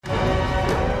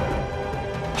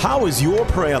How is your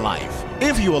prayer life?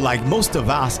 If you are like most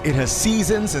of us, it has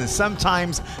seasons and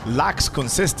sometimes lacks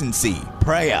consistency.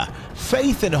 Prayer,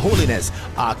 faith, and holiness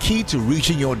are key to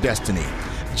reaching your destiny.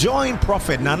 Join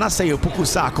Prophet Nanase Opoku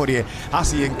Sarkodie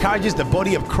as he encourages the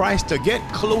body of Christ to get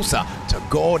closer to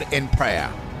God in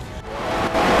prayer.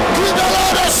 Give the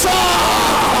Lord a song!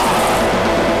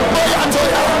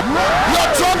 Your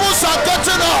troubles are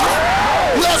getting off.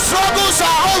 Your struggles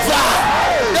are over.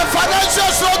 The financial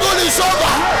struggle is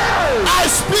over. I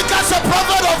speak as a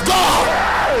prophet of God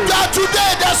that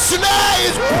today the snare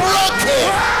is broken.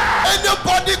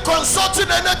 Anybody consulting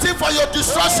anything for your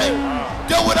destruction,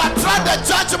 they would attract the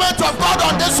judgment of God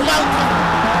on this mountain.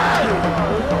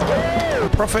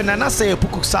 Prophet Nanase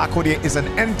Opoku Sarkodie is an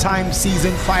end-time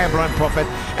seasoned firebrand prophet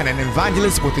and an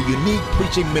evangelist with a unique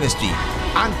preaching ministry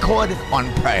anchored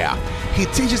on prayer. He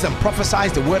teaches and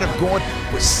prophesies the word of God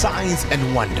with signs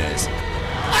and wonders.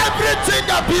 Everything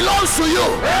that belongs to you,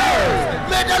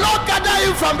 may the Lord gather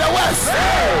you from the west,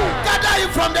 gather you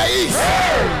from the east,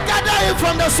 gather you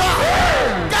from the south,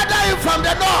 gather you from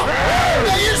the north.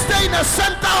 May you stay in the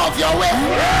center of your way.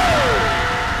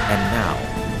 And now,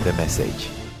 the message.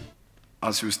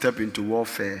 As you step into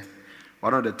warfare,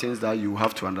 one of the things that you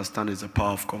have to understand is the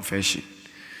power of confession.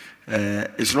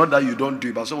 It's not that you don't do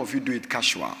it, but some of you do it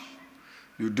casual.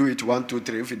 You do it 1, 2,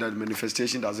 3. If the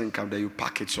manifestation doesn't come, then you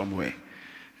pack it somewhere.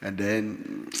 And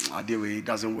then, it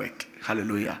doesn't work.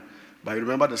 Hallelujah. But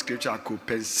remember the scripture called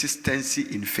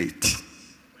consistency in faith.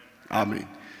 Amen.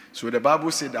 So the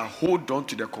Bible said that hold on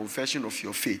to the confession of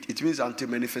your faith. It means until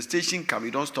manifestation comes,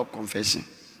 you don't stop confessing.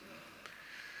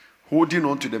 Holding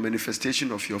on to the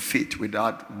manifestation of your faith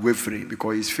without wavering,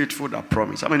 because he's faithful that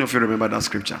promise. How many of you remember that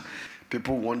scripture?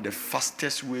 People want the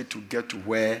fastest way to get to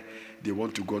where they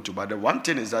want to go to. But the one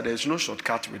thing is that there's no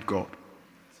shortcut with God.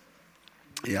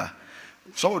 Yeah.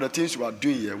 Some of the things you are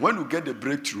doing here, when you get the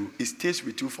breakthrough, it stays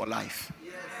with you for life.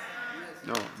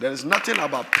 No, there is nothing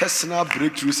about personal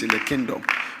breakthroughs in the kingdom.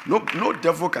 No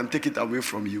devil can take it away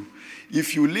from you.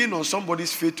 If you lean on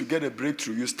somebody's faith to get a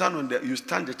breakthrough, you stand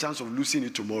the chance of losing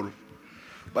it tomorrow.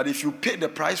 But if you pay the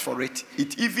price for it,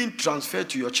 it even transfers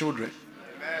to your children.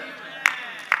 Amen.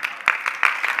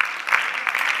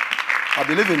 I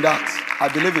believe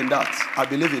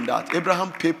in that.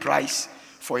 Abraham paid price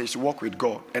for his walk with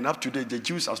God, and up to date the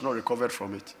Jews has not recovered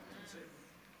from it.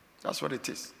 That's what it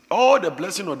is. All the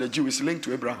blessing of the Jew is linked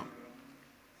to Abraham.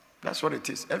 That's what it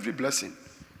is. Every blessing.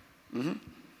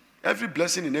 Every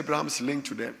blessing in Abraham is linked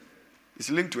to them.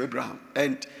 It's linked to Abraham.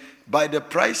 And by the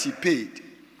price he paid,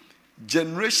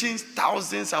 generations,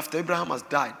 thousands after Abraham has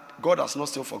died, God has not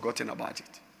still forgotten about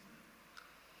it.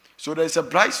 So there is a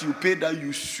price you pay that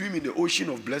you swim in the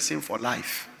ocean of blessing for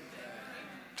life.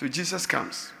 So Jesus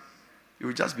comes. You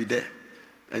will just be there.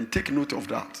 And take note of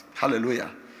that.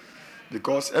 Hallelujah.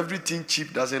 Because everything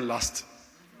cheap doesn't last.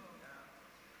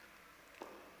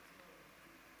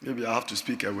 Maybe I have to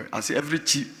speak away. I say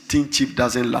everything cheap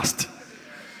doesn't last.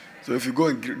 So if you go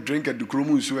and drink a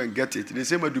Dukromunsu and get it, the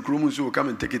same Dukromunsu will come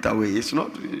and take it away. It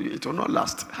will not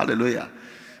last. Hallelujah.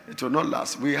 It will not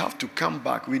last. We have to come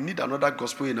back. We need another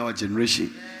gospel in our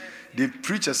generation. They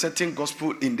preach a certain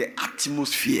gospel in the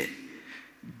atmosphere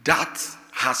that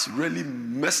has really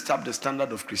messed up the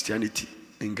standard of Christianity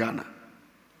in Ghana.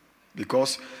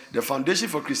 Because the foundation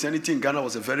for Christianity in Ghana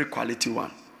was a very quality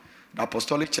one. The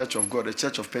Apostolic Church of God, the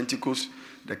Church of Pentecost,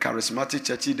 the Charismatic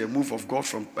Church, the move of God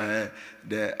from the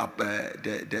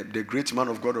great man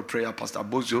of God of prayer, Pastor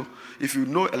Bozo. If you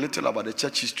know a little about the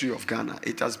church history of Ghana,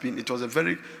 it was a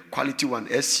very quality one.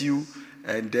 SU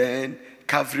and then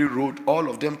Calvary Road, all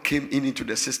of them came into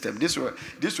the system. These were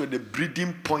the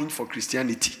breeding point for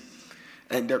Christianity.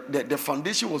 And the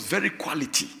foundation was very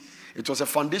quality. It was a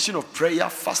foundation of prayer,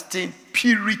 fasting,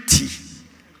 purity,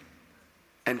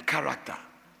 and character.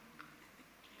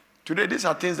 Today, these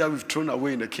are things that we've thrown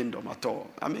away in the kingdom at all.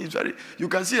 I mean, you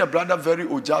can see a brother very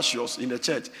audacious in the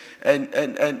church,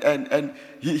 and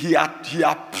he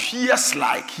appears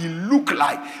like, he look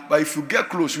like, but if you get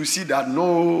close, you see that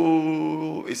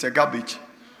no, it's a garbage.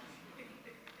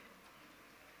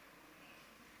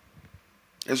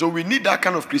 And so we need that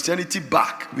kind of Christianity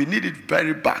back. We need it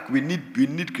very back. We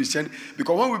need Christianity.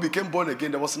 Because when we became born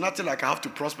again, there was nothing like I have to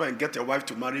prosper and get a wife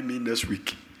to marry me next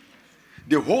week.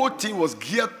 The whole thing was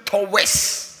geared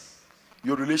towards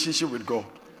your relationship with God.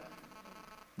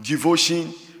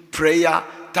 Devotion, prayer,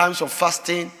 times of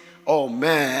fasting. Oh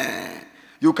man.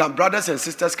 Brothers and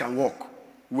sisters can walk.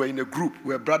 We're in a group.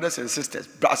 We're brothers and sisters.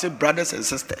 I say brothers and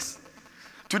sisters.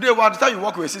 Today, by the time you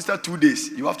walk with a sister 2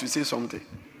 days, you have to say something.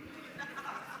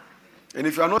 And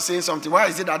if you are not saying something, why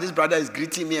is it that this brother is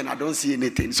greeting me and I don't see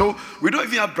anything? So we don't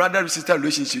even have brother-sister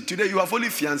relationship. Today you have only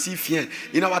fiancé, fiancé.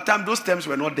 In our time, those terms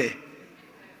were not there.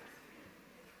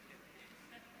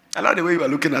 I like the way you are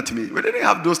looking at me. We didn't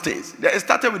have those things. It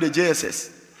started with the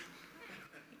JSS.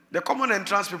 The common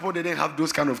entrance people didn't have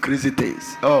those kind of crazy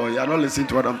things. Oh, you are not listening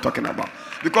to what I'm talking about.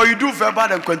 Because you do verbal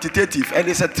and quantitative, and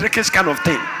it's a trickish kind of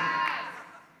thing.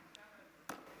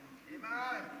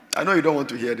 I know you don't want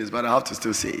to hear this, but I have to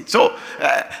still say it. So,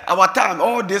 our time,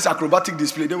 all this acrobatic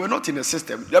display, they were not in a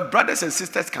system. The brothers and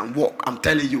sisters can walk. I'm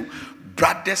telling you,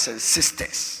 brothers and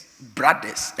sisters.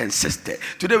 Brothers and sisters.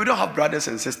 Today, we don't have brothers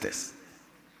and sisters.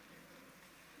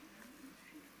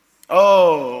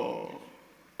 Oh,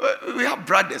 we have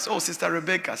brothers. Oh, Sister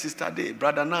Rebecca, Sister Day,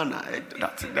 Brother Nana.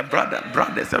 That's the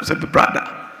brothers. I said the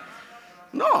brother.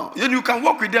 No, you can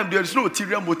walk with them. There is no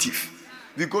ulterior motive.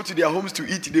 We go to their homes to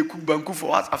eat. They cook banku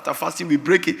for us. After fasting, we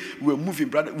break it. We're moving,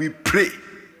 brother. We pray.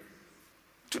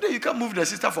 Today, you can't move the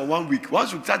sister for 1 week.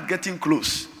 Once you start getting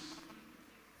close,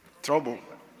 trouble.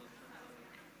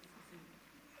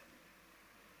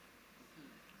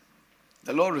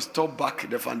 The Lord restore back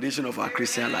the foundation of our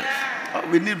Christian life. Oh,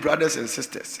 we need brothers and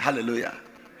sisters. Hallelujah.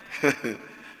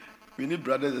 We need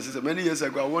brothers and sisters. Many years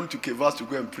ago, I went to Kevas to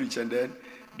go and preach, and then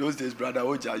those days, Brother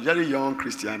Oja, very young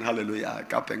Christian, hallelujah,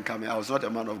 Captain Kame. I was not a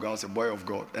man of God, I was a boy of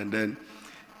God. And then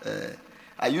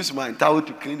I used my towel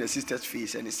to clean the sister's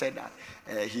face, and he said that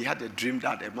he had a dream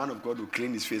that a man of God would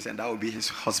clean his face, and that would be his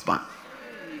husband.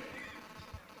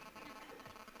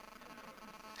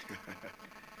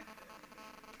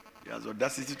 He has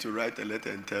audacity to write a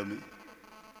letter and tell me.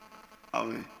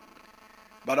 Amen.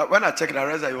 But when I checked, I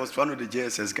realized that he was one of the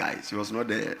JSS guys. He was not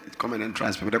the common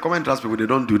entrance people. The common entrance people, they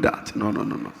don't do that. No.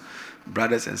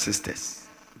 Brothers and sisters.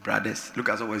 Brothers. Look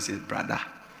at someone who says brother.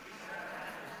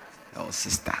 Or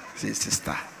sister. Say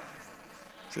sister.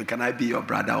 So can I be your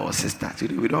brother or sister?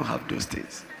 Today, we don't have those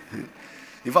things.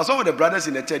 In fact, some of the brothers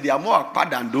in the church, they are more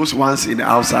apart than those ones in the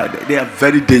outside. They are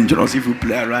very dangerous if you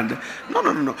play around.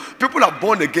 No. People are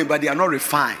born again, but they are not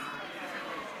refined.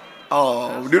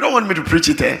 Oh, they don't want me to preach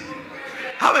it, eh?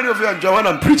 How many of you enjoy when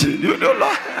I'm preaching? You don't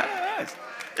know.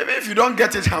 Even if you don't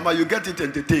get it, hammer, you get it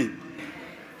entertained.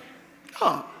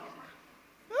 Oh,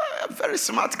 very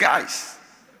smart guys.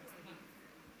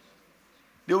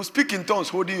 They will speak in tongues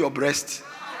holding your breast.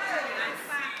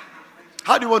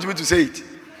 How do you want me to say it?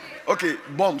 Okay,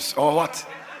 bombs or what?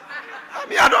 I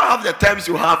mean, I don't have the terms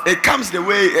you have. It comes the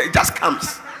way it just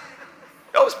comes.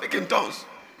 They will speak in tongues.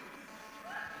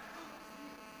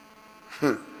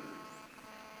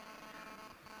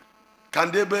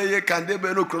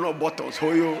 Kandebe no chrono bottles.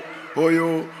 Hoyo.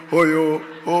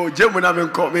 Oh, Gemuna men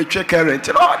call me check current.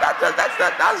 Oh,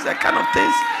 that's the kind of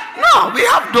things. No, we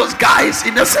have those guys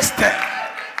in the system.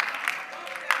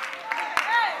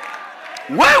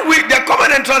 When we, the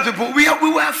common entrance people, we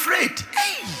were afraid.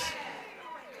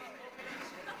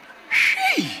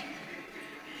 Hey.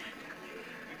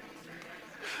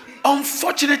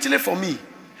 Unfortunately for me,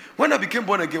 when I became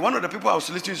born again, one of the people I was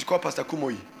listening to is called Pastor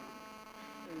Kumoyi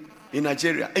in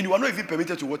Nigeria, and you are not even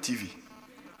permitted to watch TV.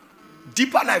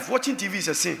 Deeper life, watching TV is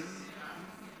a sin.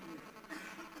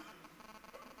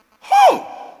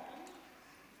 Oh!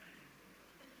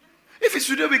 If it's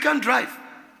today, we can't drive.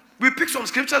 We pick some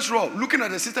scriptures raw. Looking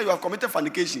at the sister, you have committed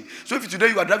fornication. So if today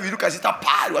you are driving, you look at sister,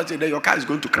 then your car is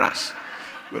going to crash.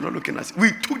 We're not looking at it.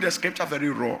 We took the scripture very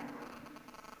raw.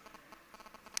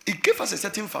 It gave us a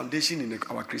certain foundation in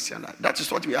our Christian life. That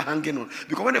is what we are hanging on.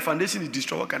 Because when the foundation is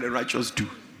destroyed, what can the righteous do?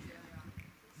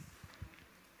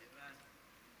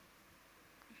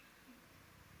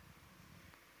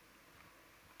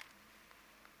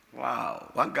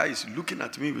 Wow. One guy is looking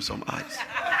at me with some eyes.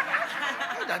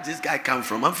 Where did this guy come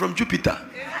from? I'm from Jupiter.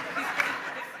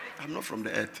 I'm not from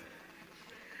the earth.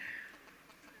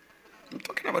 I'm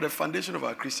talking about the foundation of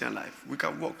our Christian life. We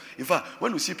can walk. In fact,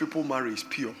 when we see people marry, it's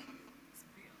pure.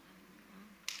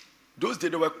 Those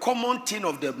days, there were common thing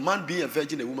of the man being a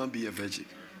virgin, the woman being a virgin.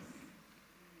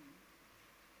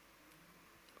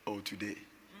 Oh, today.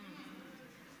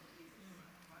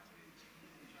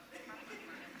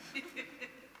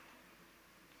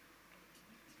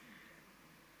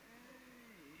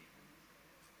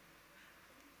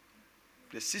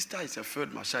 The sister is a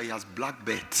third Masha. He has black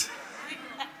belt.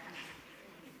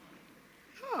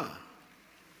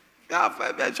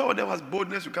 Yeah, so there was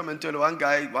boldness to come and tell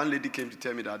one lady came to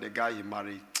tell me that the guy he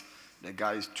married, the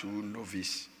guy is too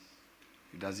novice.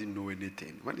 He doesn't know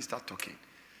anything. When he start talking,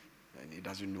 and he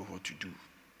doesn't know what to do.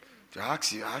 So I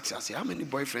say, how many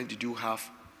boyfriends did you have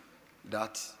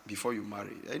that before you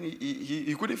marry? And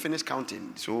he couldn't finish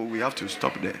counting, so we have to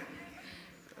stop there.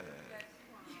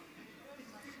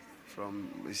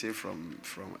 from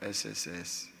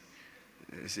SSS,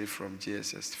 from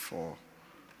GSS 4.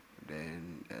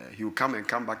 Then he will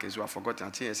come back as well. I've forgotten. I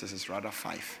think SSS rather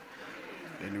 5.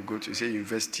 Then you go to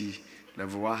university,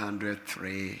 level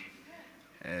 103,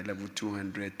 level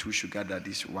 200, 2 sugar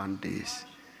daddies, 1 days.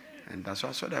 And that's why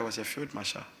I saw there was a field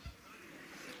marshal.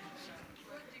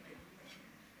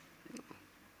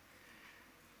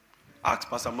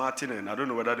 Asked Pastor Martin, and I don't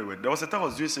know whether they were. There was a time I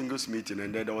was doing singles meeting,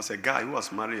 and then there was a guy who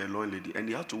was marrying a lone lady, and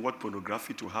he had to watch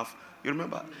pornography to have. You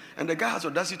remember? And the guy has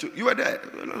audacity to. You were there.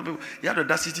 He had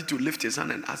audacity to lift his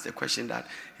hand and ask the question that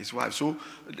his wife. So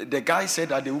the guy said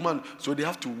that the woman. So they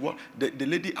have to watch. The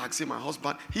lady asked him, "My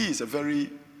husband. He is a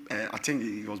very. I think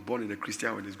he was born in a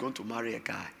Christian when he's going to marry a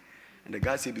guy." And the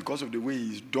guy said because of the way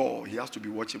he's dull, he has to be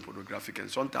watching pornographic. And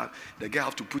sometimes the guy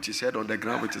has to put his head on the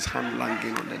ground with his hand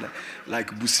lying on the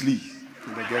like Bruce Lee.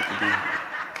 And the guy could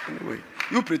be. Anyway,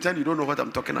 you pretend you don't know what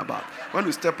I'm talking about. When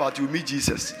you step out, you meet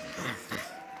Jesus.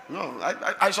 No,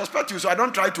 I suspect you, so I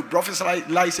don't try to prophesy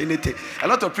anything. A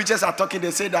lot of preachers are talking, they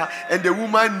say that, and the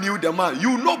woman knew the man.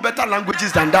 You know better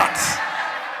languages than that.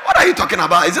 What are you talking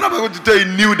about? Is it not going to tell you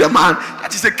knew the man?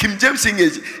 That is a King James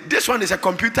age. This one is a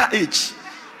computer age.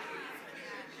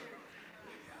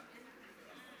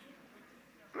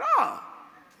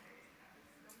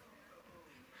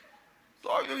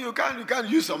 So you can't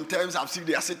use some terms. I've seen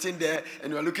they are sitting there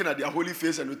and you are looking at their holy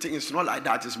face and you think it's not like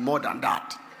that, it's more than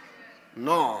that.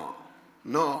 No.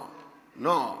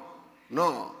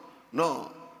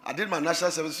 I did my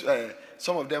national service.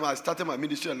 Some of them, I started my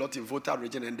ministry a lot in Volta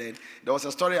region, and then there was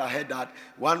a story I heard that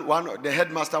the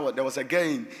headmaster, there was a girl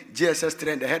in GSS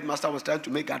 3, and the headmaster was trying to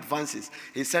make advances.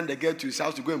 He sent the girl to his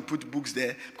house to go and put books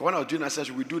there. Because when I was doing a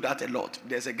session, we do that a lot.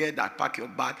 There's a girl that pack your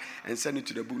bag and send it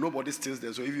to the book. Nobody steals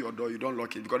there, so if your door, you don't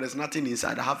lock it because there's nothing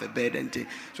inside. I have a bed and thing.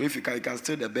 So if you can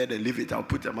steal the bed and leave it. I'll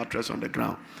put the mattress on the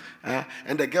ground.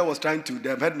 And the girl was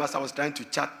the headmaster was trying to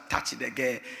touch the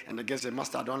girl, and the girl said,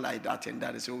 "Master, I don't like that and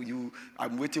that." So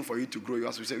I'm waiting for you to grow. You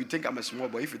have to say, "You think I'm a small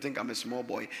boy? If you think I'm a small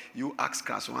boy, you ask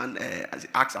class 1,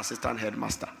 ask assistant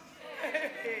headmaster."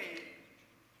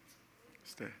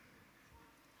 Stay.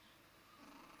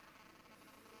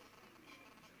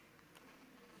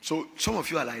 So some of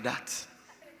you are like that.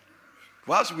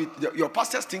 Whilst your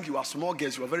pastors think you are small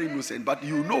girls, you are very innocent, but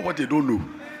you know what they don't know.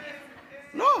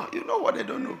 No, you know what they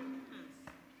don't know.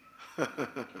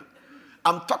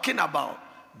 I'm talking about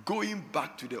going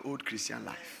back to the old Christian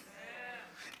life.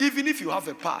 Even if you have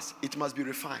a past, it must be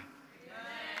refined.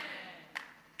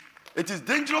 It is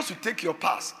dangerous to take your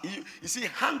past. You see,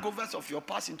 hangovers of your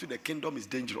past into the kingdom is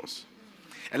dangerous.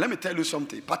 And let me tell you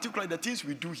something, particularly the things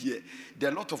we do here, there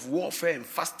are a lot of warfare and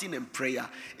fasting and prayer.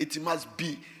 It must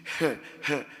be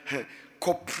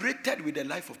cooperated with a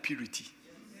life of purity.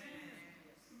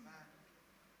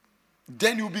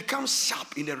 Then you become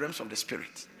sharp in the realms of the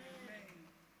spirit.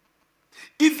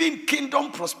 Even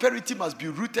kingdom prosperity must be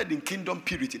rooted in kingdom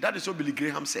purity. That is what Billy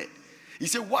Graham said. He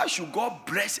said, why should God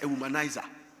bless a womanizer?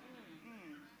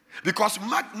 Because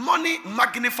money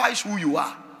magnifies who you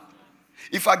are.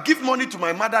 If I give money to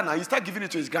my mother now, he start giving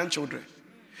it to his grandchildren.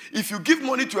 If you give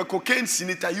money to a cocaine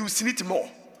senator, you sin it more.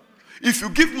 If you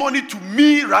give money to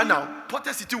me right now,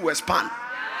 Potter City will expand.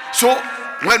 So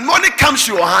when money comes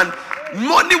to your hand,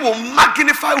 money will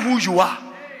magnify who you are.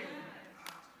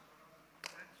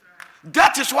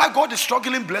 That is why God is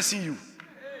struggling blessing you.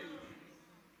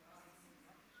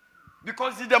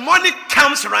 Because if the money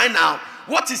comes right now,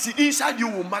 what is inside you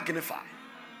will magnify.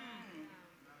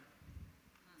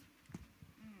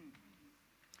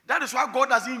 That is why God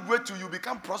doesn't wait till you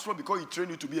become prosperous because He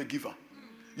trained you to be a giver.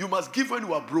 You must give when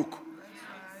you are broke.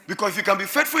 Because if you can be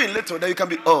faithful in little, then you can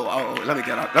be, let me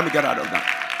get out of that.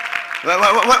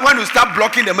 When you start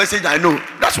blocking the message, I know.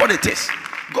 That's what it is.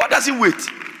 God doesn't wait.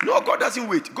 No, God doesn't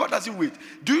wait. God doesn't wait.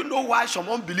 Do you know why some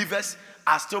unbelievers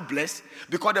are still blessed?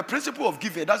 Because the principle of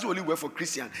giving doesn't only work for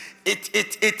Christian. It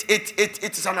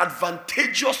is an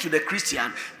advantageous to the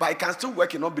Christian, but it can still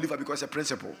work in unbeliever because it's a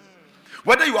principle.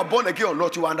 Whether you are born again or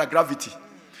not, you are under gravity.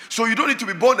 So you don't need to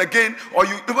be born again, or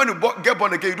when you get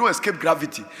born again, you don't escape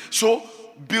gravity. So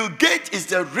Bill Gates is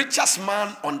the richest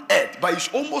man on earth, but he's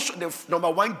almost the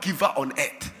number one giver on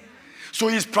earth. So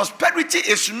his prosperity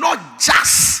is not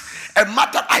just a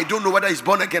matter, I don't know whether he's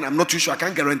born again, I'm not too sure, I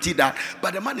can't guarantee that.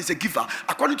 But the man is a giver.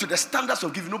 According to the standards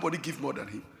of giving, nobody gives more than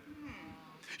him.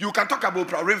 You can talk about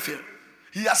Oprah Winfrey.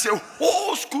 He has a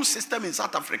whole school system in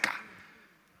South Africa.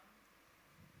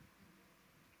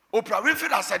 Oprah Winfrey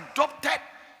has adopted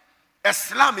a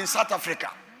slum in South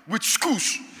Africa with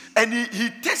schools. And he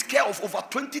takes care of over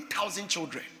 20,000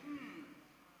 children.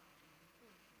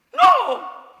 No!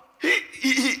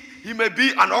 He may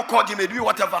be an awkward, he may be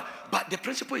whatever, but the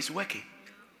principle is working.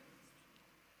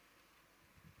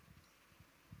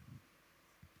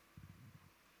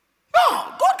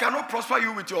 No, God cannot prosper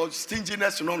you with your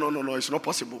stinginess. No, it's not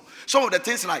possible. Some of the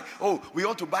things like, oh, we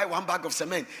want to buy 1 bag of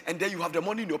cement, and then you have the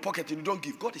money in your pocket and you don't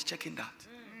give. God is checking that.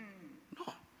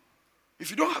 No. If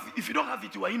you don't have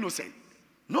it, you are innocent.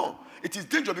 No, it is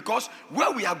dangerous, because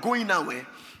where we are going now,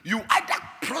 you either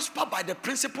prosper by the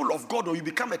principle of God or you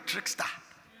become a trickster.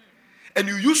 And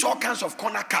you use all kinds of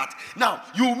corner cut. Now,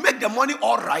 you make the money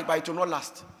all right, but it will not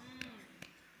last.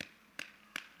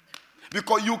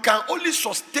 Because you can only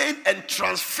sustain and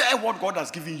transfer what God has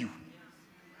given you.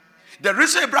 The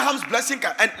reason Abraham's blessing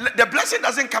and the blessing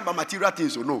doesn't come by material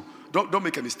things, so no. Don't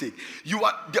make a mistake.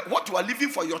 What you are leaving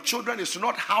for your children is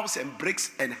not house and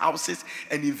bricks and houses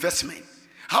and investment.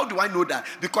 How do I know that?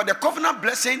 Because the covenant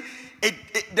blessing, it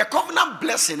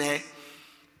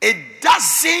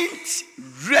doesn't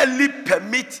really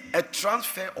permit a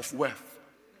transfer of wealth.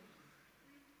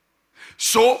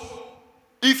 So,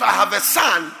 if I have a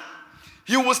son,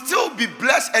 he will still be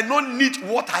blessed and not need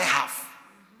what I have.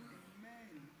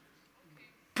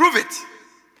 Prove it.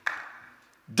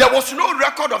 There was no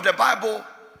record of the Bible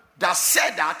that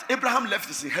said that Abraham left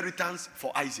his inheritance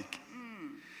for Isaac.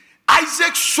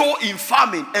 Isaac sowed in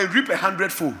farming and reaped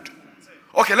 100-fold.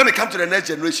 Okay, let me come to the next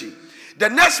generation. The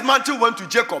next man too went to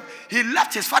Jacob. He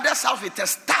left his father's house with a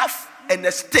staff and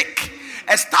a stick,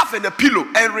 a staff and a pillow,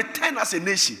 and returned as a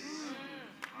nation.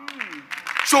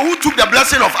 So who took the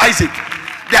blessing of Isaac?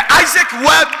 The Isaac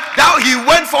wealth, now he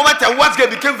went forward and once again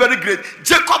became very great.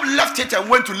 Jacob left it and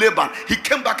went to Laban. He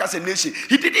came back as a nation.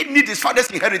 He didn't need his father's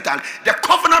inheritance. The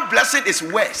covenant blessing is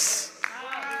worse.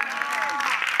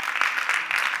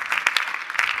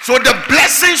 So the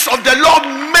blessings of the Lord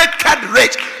make it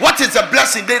rich. What is a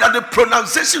blessing? They are the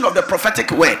pronunciation of the prophetic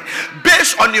word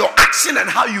based on your action and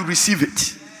how you receive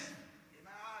it.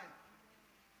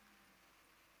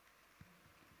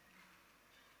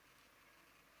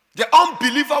 The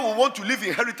unbeliever will want to leave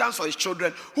inheritance for his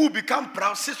children, who become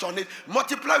proud, sits on it,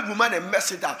 multiply woman and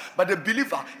mess it up. But the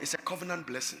believer is a covenant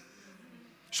blessing.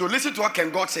 So listen to what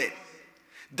Ken God said.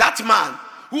 That man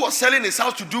who was selling his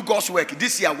house to do God's work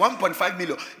this year, 1.5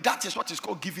 million, that is what is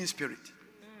called giving spirit.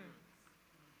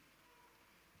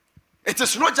 It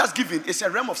is not just giving, it's a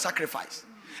realm of sacrifice.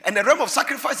 And the realm of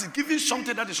sacrifice is giving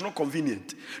something that is not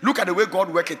convenient. Look at the way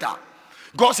God worked it out.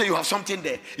 God said you have something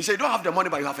there. He said you don't have the money,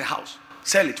 but you have a house.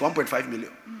 Sell it, 1.5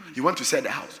 million. You want to sell the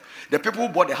house. The people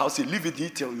who bought the house say, leave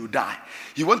it till you die.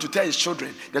 He went to tell his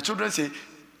children. The children say,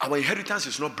 our inheritance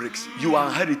is not bricks. You are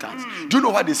inheritance. Do you know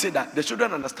why they say that? The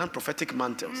children understand prophetic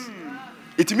mantles.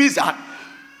 It means that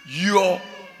your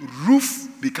roof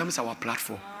becomes our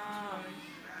platform.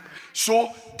 So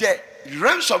the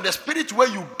realms of the spirit where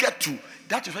you get to,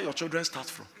 that is where your children start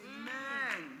from.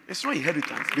 It's not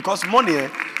inheritance. Because money,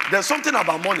 there's something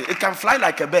about money. It can fly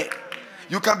like a bird.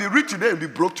 You can be rich today and be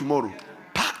broke tomorrow.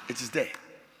 It is there.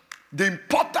 The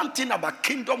important thing about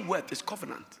kingdom wealth is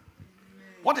covenant.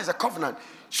 What is a covenant?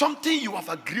 Something you have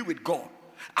agreed with God.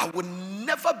 I will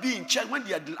never be in church when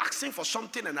they are asking for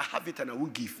something and I have it and I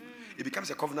won't give. It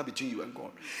becomes a covenant between you and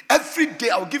God. Every day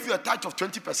I will give you a tithe of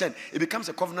 20%. It becomes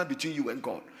a covenant between you and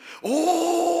God.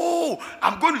 Oh,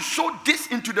 I'm going to sow this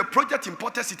into the project in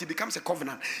Porter City. It becomes a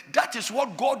covenant. That is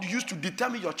what God used to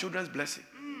determine your children's blessing.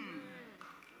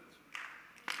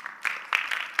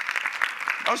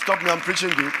 Don't stop me, I'm preaching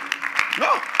good.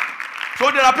 No.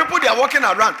 So there are people, they are walking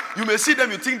around. You may see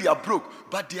them, you think they are broke,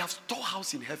 but they have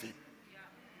storehouse in heaven.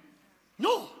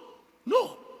 No.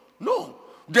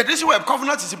 The reason why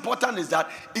covenant is important is that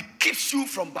it keeps you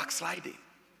from backsliding.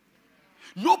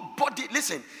 Nobody,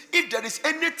 listen, if there is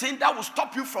anything that will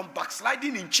stop you from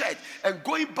backsliding in church and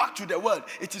going back to the world,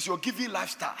 it is your giving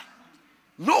lifestyle.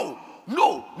 No,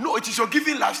 it is your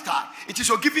giving lifestyle. It is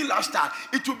your giving lifestyle.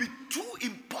 It will be too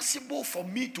impossible for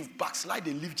me to backslide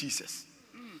and leave Jesus.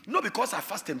 Not because I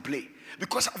fast and play,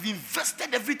 because I've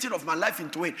invested everything of my life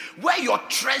into it. Where your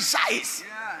treasure is.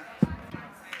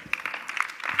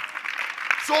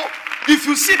 So, if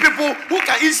you see people who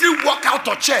can easily walk out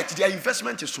of church, their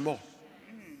investment is small.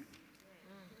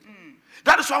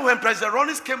 That is why when President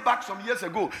Rollins came back some years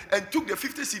ago and took the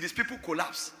 50 cedis, people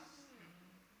collapsed.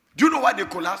 Do you know why they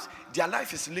collapsed? Their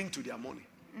life is linked to their money.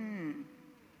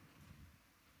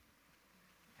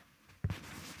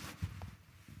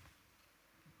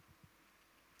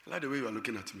 I like the way you are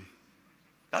looking at me.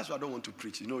 That's why I don't want to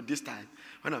preach. You know, this time,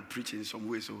 when I'm preaching in some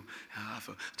way, so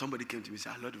somebody came to me and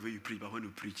said, I love the way you preach, but when you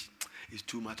preach, it's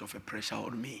too much of a pressure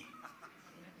on me.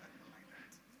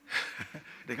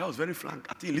 The guy was very frank.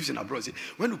 I think he lives in abroad. He said,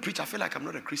 when you preach, I feel like I'm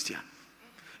not a Christian.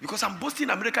 Because I'm boasting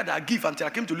in America that I give until I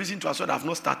came to listen to us, so that I have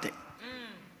not started.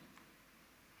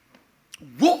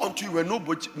 Woe unto you when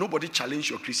nobody challenge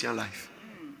your Christian life.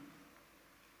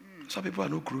 Some people are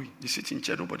not growing. They sit in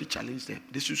church, nobody challenge them.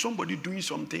 They see somebody doing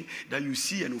something that you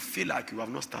see and you feel like you have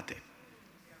not started.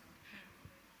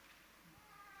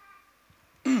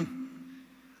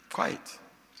 Quiet.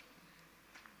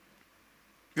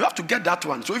 You have to get that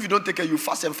one. So if you don't take care, you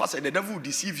fast and the devil will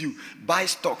deceive you. Buy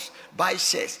stocks, buy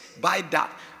shares, buy that.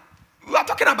 We are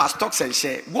talking about stocks and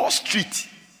shares. Wall Street.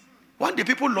 One day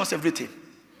people lost everything.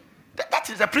 That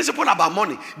is the principle about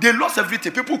money. They lost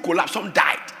everything. People collapsed. Some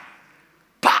died.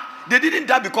 They didn't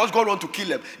die because God wanted to kill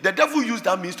them. The devil used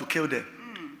that means to kill them.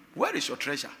 Where is your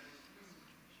treasure?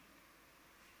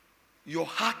 Your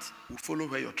heart will follow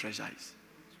where your treasure is.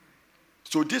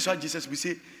 So this is why Jesus will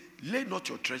say, lay not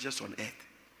your treasures on earth,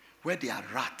 where there are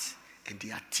rats and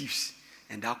there are thieves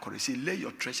and that corrupt. Say, lay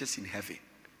your treasures in heaven.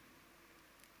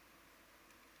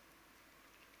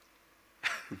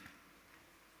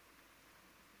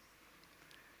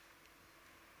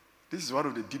 This is one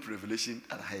of the deep revelations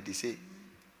that I heard. They say,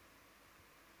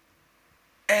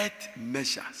 earth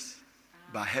measures,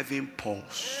 but heaven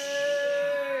pours.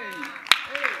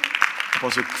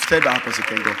 Apostle said that, Apostle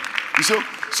can go.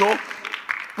 So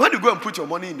when you go and put your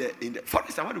money in the for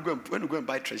instance, when you go and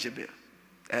buy treasure bill,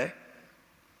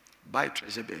 buy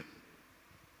treasure bill.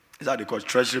 Is that they call it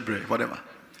treasure bill, whatever.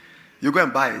 You go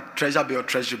and buy it, treasure bill,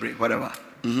 treasure bill, whatever.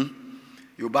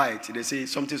 You buy it. They say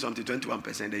something,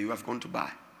 21%. Then you have gone to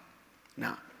buy.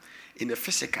 Now, in the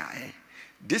physical,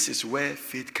 this is where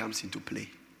faith comes into play.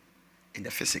 In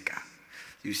the physical,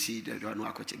 you see that you are no.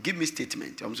 Give me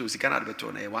statement. I'm so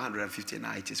 150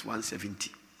 now it is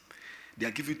 170. They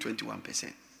are giving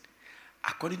 21%.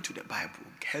 According to the Bible,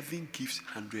 heaven gives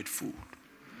 100-fold.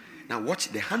 Now watch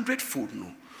the 100-fold.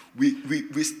 No,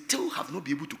 we still have not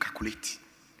been able to calculate,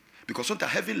 because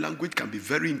sometimes heaven language can be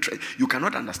very interesting. You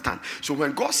cannot understand. So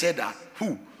when God said that,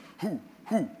 who,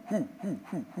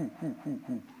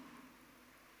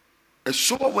 a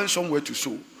sower went somewhere to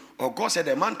sow, or God said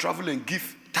a man travel and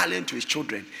give talent to his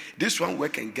children. This one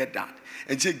work and get that.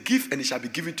 And say, give and it shall be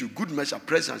given to you. Good measure,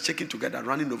 pressed and shaken together,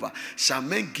 running over. Shall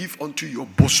men give unto your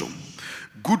bosom?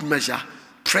 Good measure,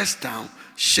 pressed down,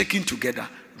 shaking together,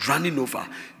 running over.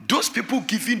 Those people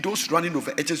giving, those running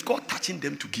over, it is God touching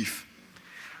them to give.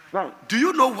 Now, do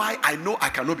you know why I know I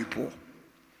cannot be poor?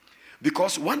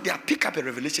 Because one day I pick up a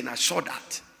revelation, I saw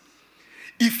that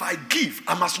if I give,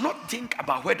 I must not think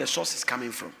about where the source is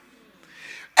coming from.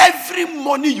 Every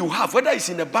money you have, whether it's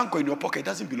in a bank or in your pocket,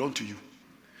 doesn't belong to you.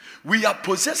 We are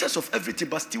possessors of everything,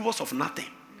 but stewards of nothing.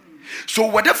 So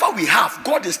whatever we have,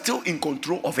 God is still in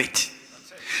control of it.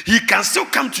 He can still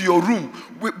come to your room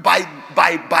by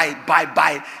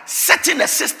setting a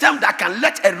system that can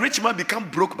let a rich man become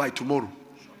broke by tomorrow.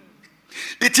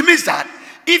 It means that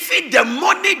if the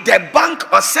money the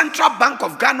bank or Central Bank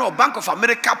of Ghana or Bank of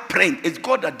America print, it's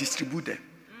God that distributes them.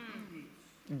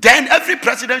 Then every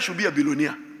president should be a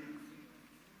billionaire.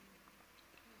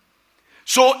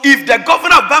 So if the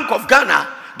governor of Bank of Ghana,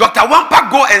 Dr. Wampa,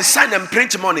 go and sign and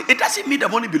print money, it doesn't mean the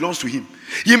money belongs to him.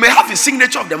 He may have his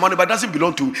signature of the money, but it doesn't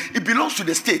belong to him. It belongs to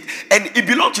the state. And it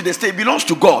belongs to the state, it belongs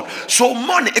to God. So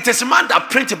money, it is a man that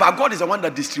printed, but God is the one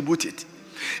that distributes it.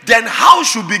 Then how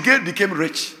should Bill Gates become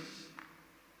rich?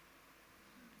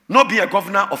 Not be a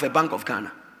governor of a Bank of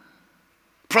Ghana.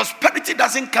 Prosperity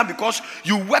doesn't come because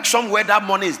you work somewhere that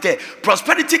money is there.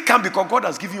 Prosperity comes because God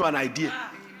has given you an idea.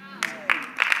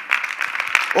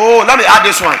 Oh, let me add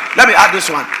this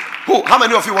one. Who? How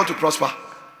many of you want to prosper?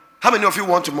 How many of you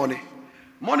want money?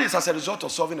 Money is as a result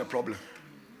of solving a problem.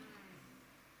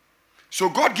 So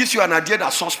God gives you an idea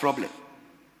that solves problem.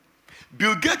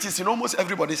 Bill Gates is in almost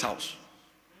everybody's house.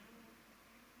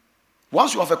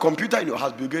 Once you have a computer in your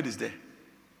house, Bill Gates is there.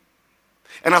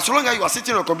 And as long as you are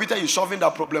sitting on a computer, he's solving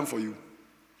that problem for you.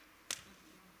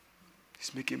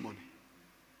 He's making money.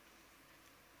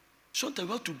 Sometimes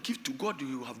you have to give to God,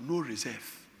 you have no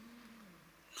reserve.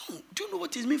 No. Do you know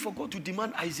what it means for God to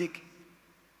demand Isaac?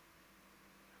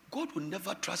 God will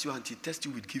never trust you until he tests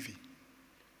you with giving.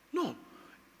 No.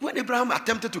 When Abraham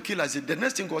attempted to kill Isaac, the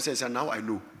next thing God says, and now I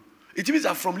know. It means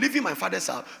that from leaving my father's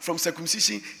house, from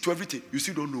circumcision to everything, you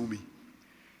still don't know me.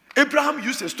 Abraham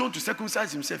used a stone to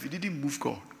circumcise himself. He didn't move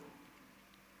God.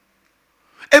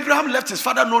 Abraham left his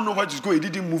father, not know where to go. He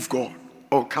didn't move God.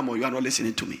 Oh, come on, you are not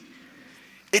listening to me.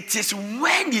 It is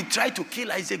when he tried to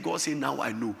kill Isaac, God said, now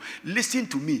I know. Listen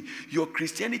to me. Your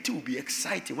Christianity will be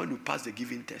exciting when you pass the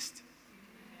giving test.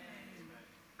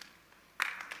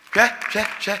 The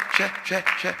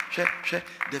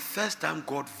first time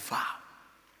God vowed,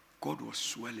 God was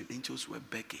swelling. Angels were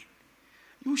begging.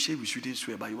 You say we shouldn't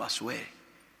swear, but you are swear.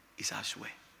 It's I swear.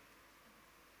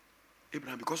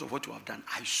 Abraham, because of what you have done,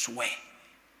 I swear.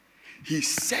 He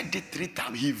said it 3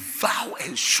 times. He vowed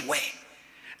and swear.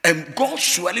 And God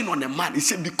swearing on a man, he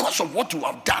said, because of what you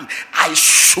have done, I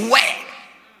swear.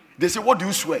 They say, what do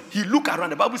you swear? He looked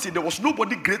around. The Bible said there was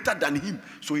nobody greater than him.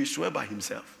 So he swore by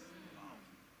himself.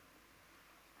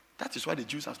 That is why the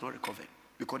Jews has not recovered.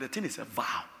 Because the thing is a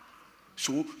vow.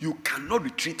 So you cannot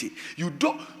retreat it. You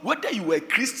don't, whether you were a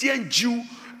Christian Jew,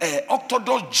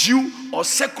 Orthodox Jew, or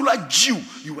secular Jew,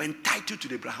 you are entitled to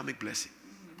the Abrahamic blessing.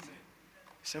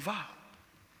 It's a vow.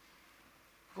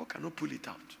 God cannot pull it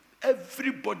out.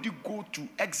 Everybody go to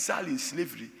exile in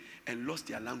slavery and lost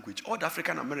their language. All the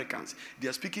African Americans, they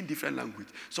are speaking different language.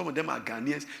 Some of them are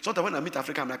Ghanaians. Sometimes when I meet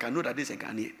African American, I can know that this is a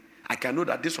Ghanaian. I can know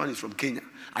that this one is from Kenya.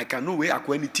 I can know where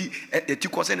Akweniti,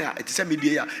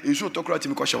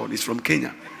 is from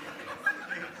Kenya.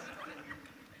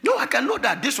 No, I can know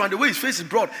that this one, the way his face is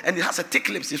broad and it has a thick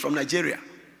lips, is from Nigeria.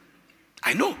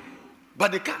 I know,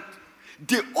 but they can't.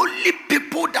 The only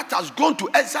people that has gone to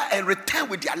exile and returned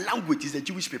with their language is the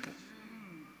Jewish people.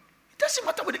 It doesn't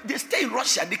matter what they stay in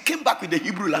Russia, they came back with the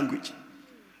Hebrew language.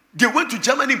 They went to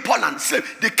Germany, Poland,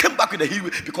 they came back with the Hebrew,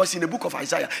 because in the book of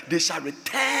Isaiah, they shall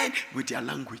return with their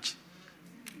language.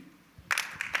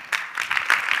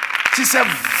 She said,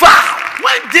 vow.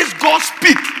 When this God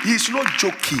speaks, he is not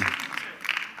joking.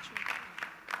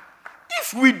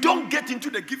 If we don't get into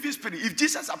the giving spirit, if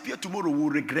Jesus appears tomorrow, we'll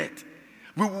regret.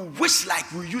 We will wish like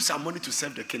we use our money to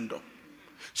serve the kingdom.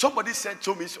 Somebody sent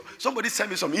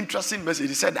me some interesting message.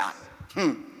 He said that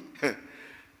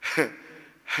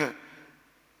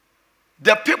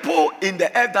the people in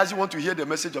the earth doesn't want to hear the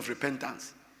message of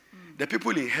repentance. The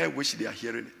people in hell wish they are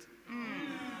hearing it.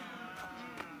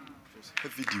 It's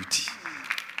heavy duty.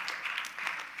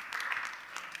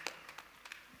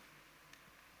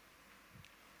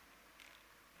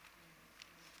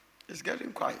 It's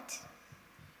getting quiet.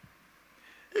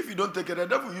 If you don't take it, the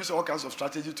devil will use all kinds of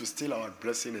strategy to steal our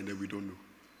blessing, and then we don't know.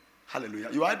 Hallelujah.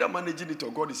 You are either managing it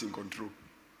or God is in control.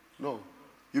 No.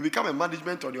 You become a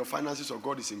management on your finances or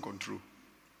God is in control.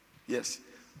 Yes.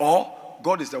 Or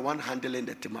God is the one handling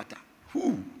the matter.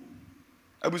 Who?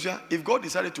 Abuja, if God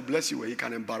decided to bless you, he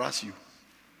can embarrass you.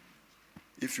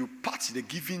 If you pass the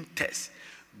giving test,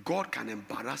 God can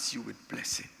embarrass you with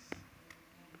blessing.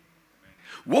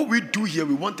 What we do here,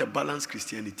 we want a balanced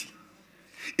Christianity.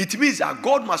 It means that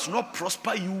God must not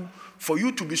prosper you for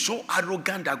you to be so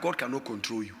arrogant that God cannot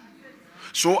control you.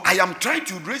 So I am trying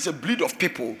to raise a breed of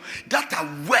people that are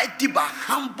worthy but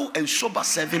humble and sober,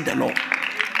 serving the Lord.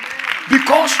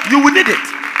 Because you will need it.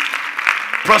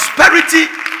 Prosperity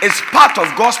is part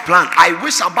of God's plan. I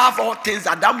wish above all things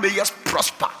that thou mayest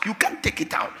prosper. You can't take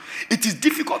it out. It is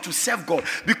difficult to serve God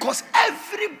because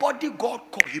everybody God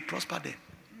called, he prospered them.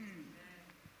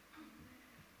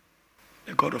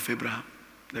 The God of Abraham,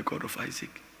 the God of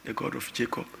Isaac, the God of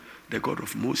Jacob, the God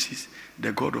of Moses,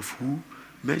 the God of who?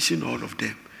 Mention all of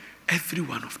them. Every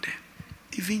one of them.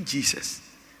 Even Jesus.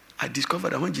 I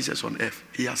discovered that when Jesus on earth,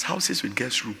 he has houses with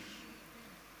guest room.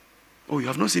 Oh, you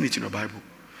have not seen it in the Bible.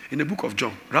 In the book of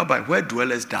John, Rabbi, where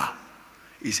dwellest thou?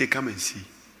 He said, come and see.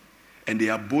 And they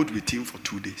abode with him for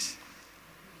 2 days.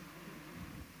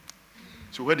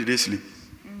 So where did they sleep?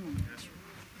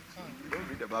 Don't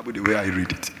read the Bible the way I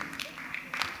read it.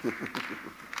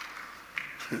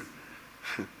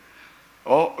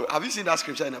 Oh, have you seen that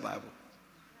scripture in the Bible?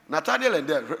 Nathanael and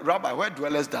there, Rabbi, where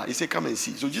dwellest thou? He said, come and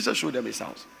see. So Jesus showed them his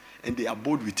house. And they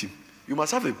abode with him. You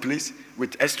must have a place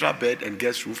with extra bed and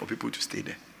guest room for people to stay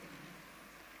there.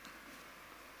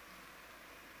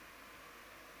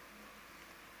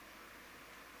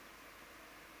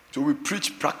 So we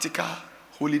preach practical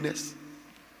holiness.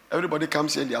 Everybody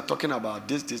comes here and they are talking about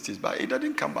this, but it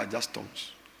doesn't come by just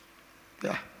tongues.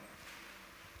 Yeah.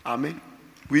 Amen.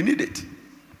 We need it.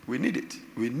 We need it.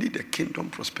 We need a kingdom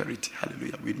prosperity.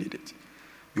 Hallelujah. We need it.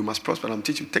 You must prosper. I'm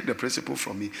teaching you, take the principle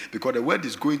from me. Because the word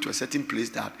is going to a certain place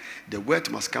that the word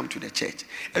must come to the church.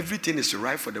 Everything is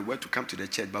right for the word to come to the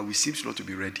church, but we seem not to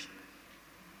be ready.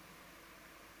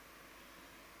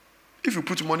 If you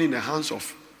put money in the hands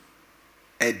of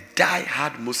a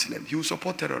die-hard Muslim, he will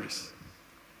support terrorists.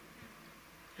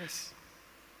 Yes.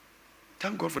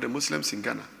 Thank God for the Muslims in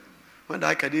Ghana. When the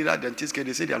Al-Qaeda dentists came,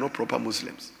 they say they are not proper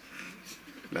Muslims.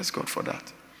 Bless God for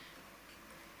that.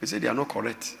 They say they are not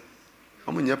correct.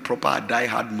 How many are proper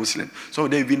die-hard Muslims? Some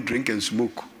of them even drink and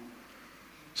smoke.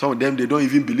 Some of them, they don't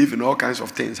even believe in all kinds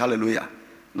of things. Hallelujah.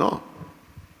 No.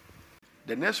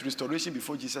 The next restoration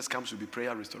before Jesus comes will be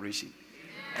prayer restoration.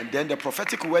 And then the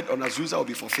prophetic word on Azusa will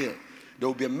be fulfilled. There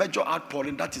will be a major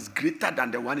outpouring that is greater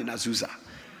than the one in Azusa.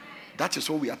 That is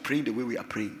why we are praying the way we are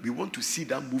praying. We want to see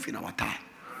that move in our time.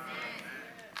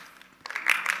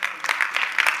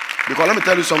 Because let me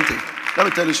tell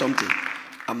you something.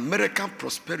 American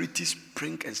prosperity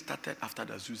sprang and started after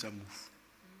the Azusa move.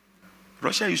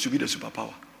 Russia used to be the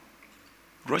superpower.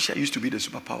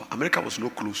 America was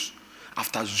no close.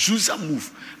 After Azusa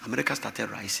move, America started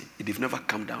rising. They've never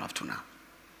come down up to now.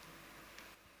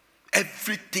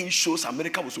 Everything shows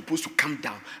America was supposed to come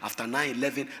down after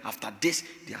 9/11. After this,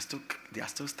 they are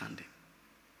still standing.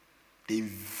 The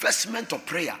investment of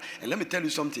prayer. And let me tell you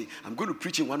something. I'm going to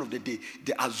preach in one of the day.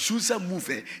 The Azusa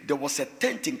move, there was a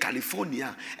tent in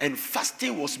California, and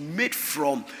fasting was made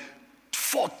from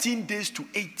 14 days to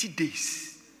 80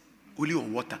 days. Only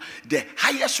on water. The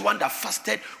highest one that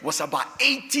fasted was about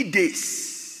 80 days.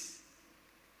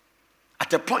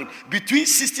 At a point, between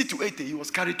 60 to 80, he was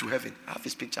carried to heaven. I have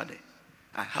his picture there.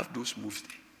 I have those moves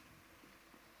there.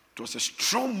 It was a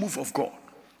strong move of God.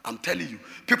 I'm telling you.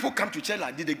 People come to church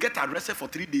like this, they get arrested for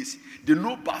 3 days. They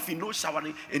no bathing, no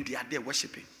showering, and they are there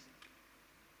worshiping.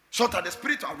 So that the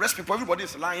spirit will arrest people, everybody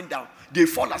is lying down. They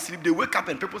fall asleep, they wake up,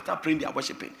 and people start praying, they are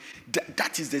worshiping.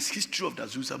 That is the history of the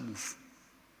Azusa move.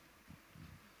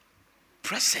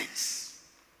 Presence.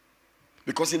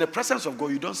 Because in the presence of God,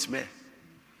 you don't smell.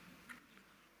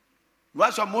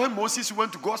 That's why Moses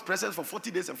went to God's presence for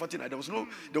 40 days and 40 nights.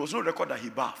 There was no record that he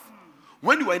bathed.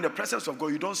 When you are in the presence of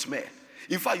God, you don't smell.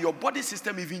 In fact, your body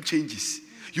system even changes.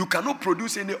 You cannot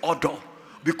produce any odor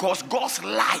because God's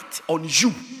light on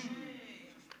you.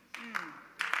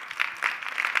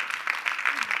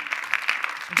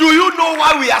 Do you know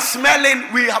why we are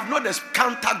smelling? We have not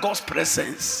encountered God's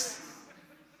presence.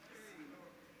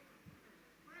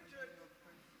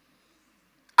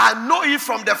 I know it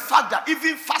from the fact that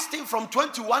even fasting from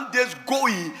 21 days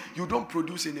going, you don't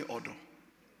produce any odor.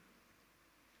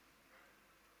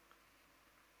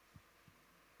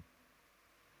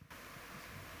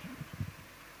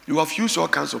 You have used all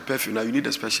kinds of perfume. Now you need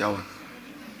a special one.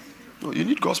 No, you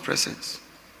need God's presence.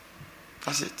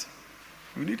 That's it.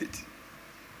 You need it.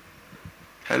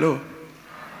 Hello?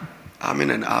 Amen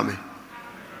and amen.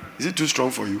 Is it too strong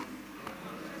for you?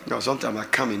 No, sometimes I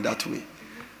come in that way.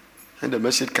 And the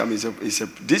message comes,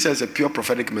 this is a pure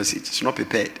prophetic message. It's not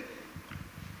prepared.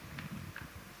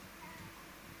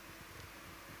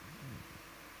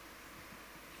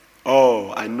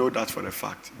 Oh, I know that for a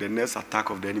fact. The next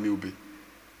attack of the enemy will be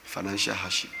financial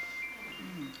hardship.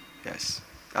 Yes.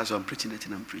 That's why I'm preaching it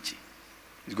and I'm preaching.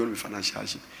 It's going to be financial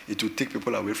hardship. It will take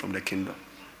people away from the kingdom.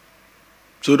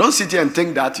 So don't sit here and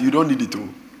think that you don't need it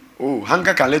to. Oh,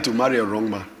 hunger can lead to marry a wrong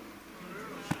man.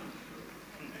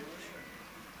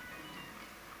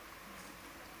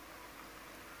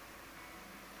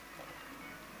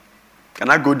 Can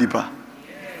I go deeper?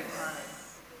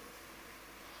 Yes.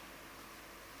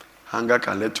 Hunger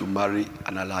can lead to marry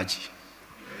an allergy.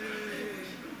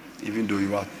 Even though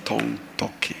you are tongue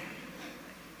talking.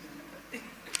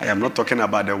 I am not talking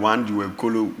about the one you were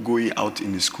going out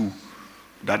in the school.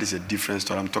 That is a different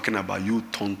story. I'm talking about you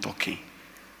tongue talking.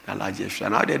 Allergy.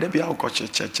 Now they be out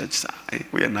church.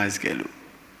 We a nice girl.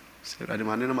 So that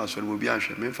man in my soul will be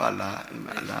answered. Me for Allah.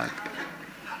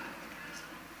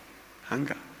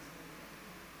 Hunger.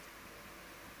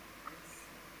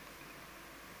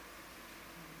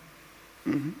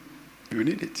 You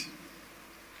need it.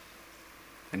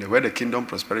 And where the kingdom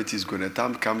prosperity is going, the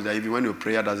time comes that even when your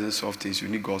prayer doesn't solve things, you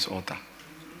need God's altar.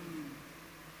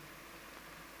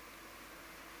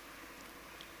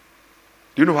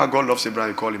 Do you know how God loves Abraham?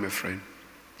 You call him a friend.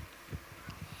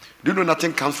 Do you know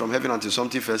nothing comes from heaven until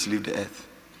something first leaves the earth?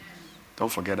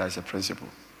 Don't forget that it's a principle.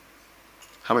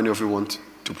 How many of you want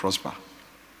to prosper?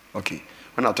 Okay.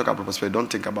 When I talk about prosperity,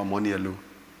 don't think about money alone.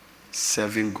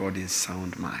 Serving God in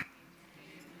sound mind.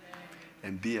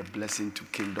 And be a blessing to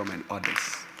kingdom and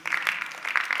others.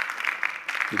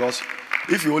 Because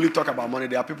if you only talk about money,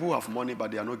 there are people who have money,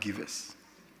 but they are not givers.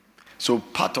 So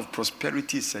part of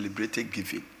prosperity is celebrated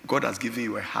giving. God has given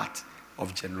you a heart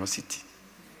of generosity.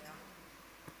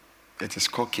 It is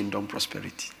called kingdom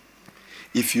prosperity.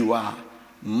 If you are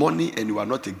money and you are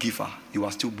not a giver, you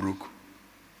are still broke.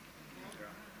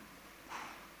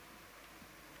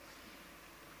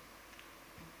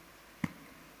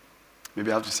 Maybe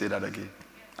I have to say that again.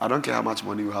 I don't care how much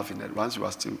money you have in it.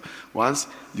 Once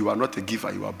you are not a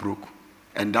giver, you are broke.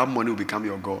 And that money will become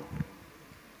your God.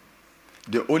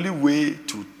 The only way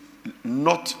to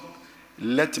not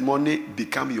let money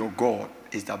become your God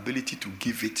is the ability to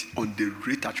give it on the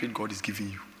rate at which God is giving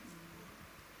you.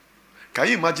 Can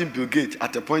you imagine Bill Gates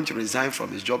at a point resign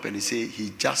from his job and he say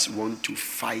he just wants to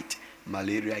fight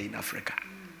malaria in Africa?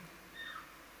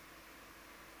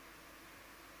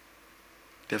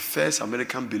 The first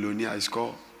American billionaire is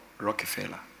called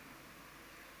Rockefeller.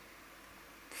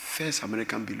 First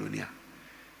American billionaire.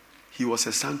 He was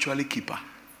a sanctuary keeper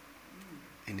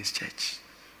in his church.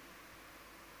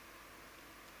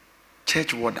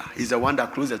 Church warder. He's the one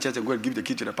that closed the church and go and give the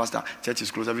key to the pastor. Church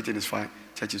is closed, everything is fine,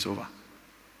 church is over.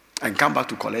 And come back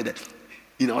to collect it.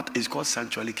 You know, it's called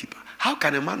sanctuary keeper. How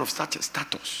can a man of such a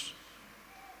status?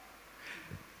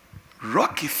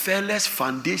 Rockefeller's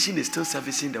foundation is still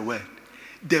servicing the world.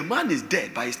 The man is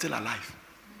dead, but he's still alive.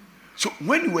 So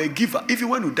when you were a giver, even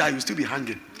when you die, you'll still be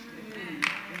hanging.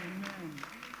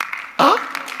 Huh?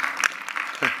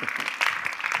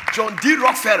 John D.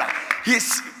 Rockefeller,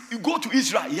 you go to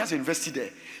Israel, he has invested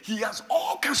there. He has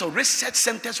all kinds of research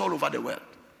centers all over the world.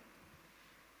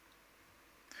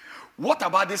 What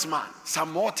about this man,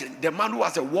 Sam Morton, the man who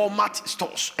has a Walmart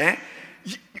stores? I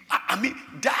mean,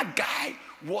 that guy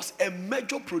was a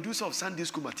major producer of Sunday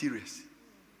school materials.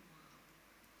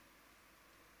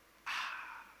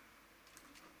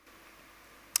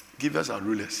 Givers are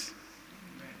rulers.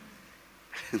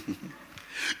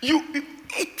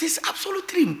 It is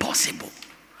absolutely impossible,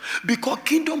 because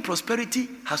kingdom prosperity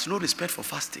has no respect for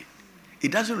fasting.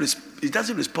 It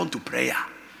doesn't respond to prayer.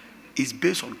 It's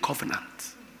based on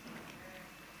covenant,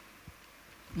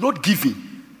 not giving.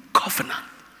 Covenant.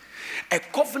 A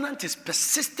covenant is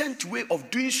persistent way of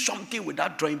doing something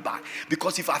without drawing back.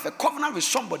 Because if I have a covenant with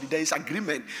somebody, there is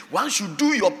agreement. Once you do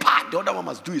your part, the other one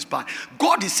must do his part.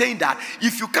 God is saying that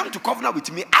if you come to covenant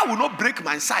with me, I will not break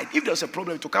my side. If there's a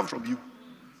problem, it will come from you.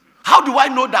 How do I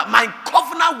know that my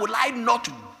covenant will I not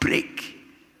break?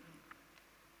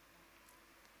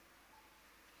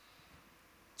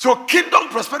 So kingdom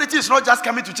prosperity is not just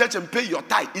coming to church and pay your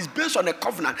tithe. It's based on a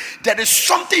covenant. There is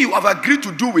something you have agreed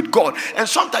to do with God. And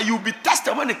sometimes you'll be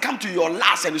tested when it comes to your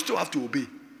last and you still have to obey.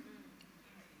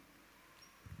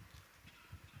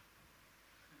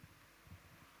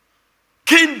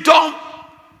 Kingdom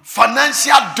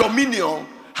financial dominion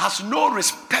has no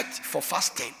respect for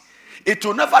fasting. It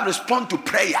will never respond to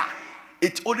prayer.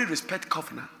 It only respects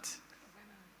covenant.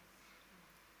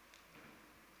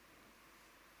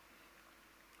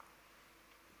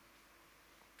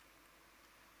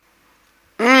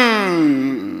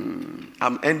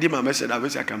 I'm ending my message. I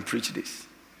wish I can preach this.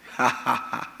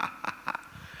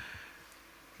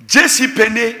 J.C.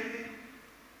 Penney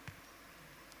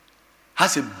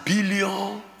has a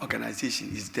billion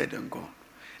organization. It's dead and gone.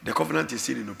 The covenant is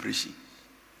still in operation.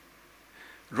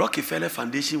 Rockefeller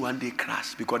Foundation one day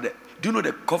crashed because do you know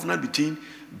the covenant between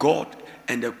God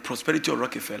and the prosperity of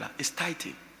Rockefeller is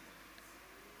tithing.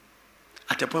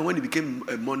 At a point when he became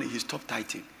money, he stopped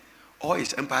tithing. All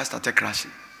his empire started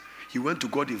crashing. He went to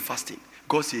God in fasting.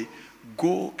 God said,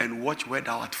 go and watch where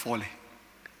thou art fallen.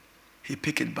 He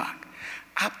picked it back.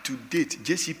 Up to date,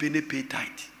 J.C. Penney paid tithe.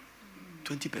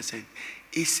 20%.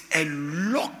 It's a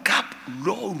lock-up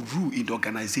law rule in the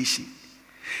organization.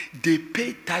 They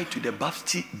pay tithe to the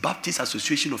Baptist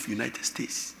Association of United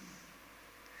States.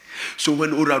 So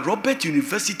when Oral Roberts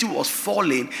University was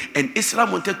falling and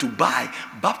Israel wanted to buy,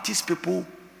 Baptist people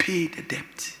paid the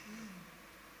debt.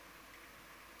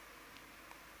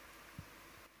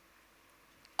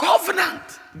 Covenant.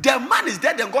 The man is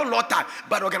dead and gone long time,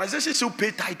 but the organization still pay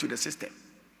tithe to the system.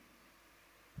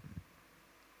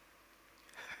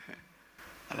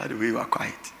 I like the way you are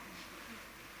quiet.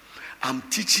 I'm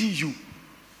teaching you.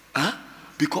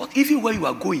 Because even where you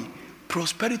are going,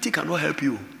 prosperity cannot help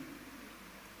you.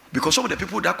 Because some of the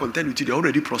people that contend with you, they're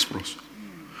already prosperous.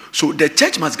 So the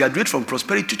church must graduate from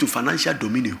prosperity to financial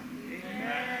dominion.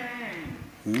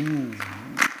 Ooh.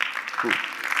 Oh.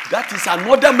 That is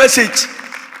another message.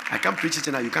 I can't preach it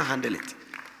now, you can't handle it.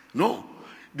 No.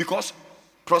 Because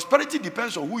prosperity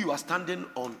depends on who you are standing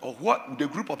on or what the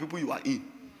group of people you are in.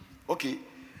 Okay.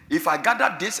 If I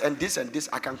gather this and this and this,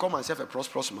 I can call myself a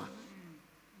prosperous man.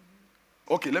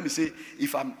 Okay, let me say,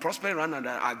 if I'm prospering around and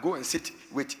I go and sit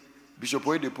with Bishop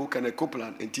Oyedepo, Kenneth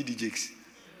Copeland, and T.D. Jakes,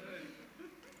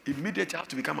 immediately I have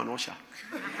to become an usher.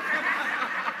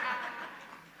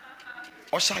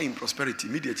 Usher in prosperity,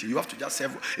 immediately. You have to just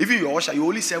serve. Even your usher, you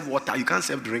only serve water, you can't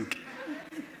serve drink.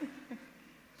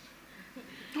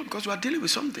 No, because you are dealing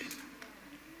with something.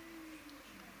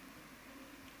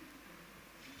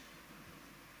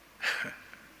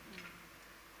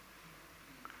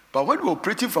 But when we're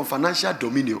operating from financial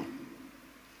dominion,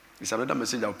 it's another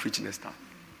message I'll preach next time.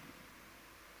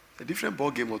 It's a different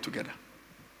ball game altogether.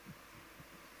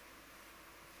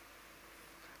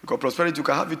 Because prosperity, you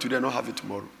can have it today, not have it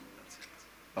tomorrow.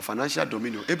 But financial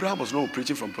dominion, Abraham was not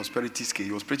operating from prosperity scale.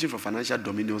 He was operating from financial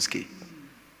dominion scale.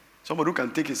 Somebody who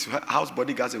can take his house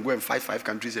bodyguards and go and fight 5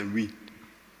 countries and win.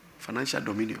 Financial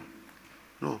dominion.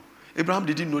 No. Abraham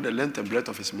didn't know the length and breadth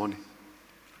of his money.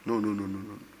 No.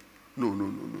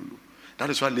 That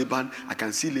is why Laban, I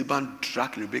can see Laban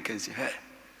drag Rebekah and say, hey,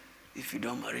 if you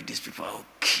don't marry these people, I'll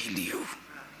kill you.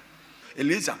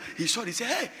 Eliezer, he saw it, he said,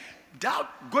 hey, thou,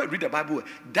 go and read the Bible.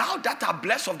 Thou that are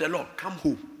blessed of the Lord, come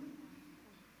home.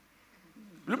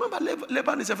 Remember,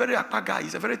 Laban is a very akpa guy.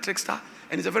 He's a very trickster,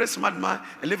 and he's a very smart man.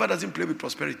 And Laban doesn't play with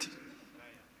prosperity.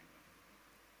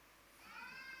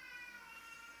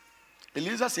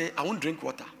 Eliezer said, I won't drink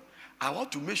water. I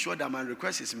want to make sure that my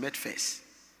request is met first.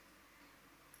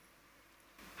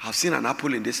 I've seen an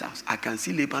apple in this house. I can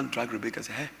see Laban drag Rebekah and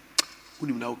say, hey, who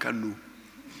now can know?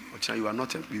 You are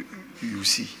not, you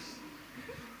see.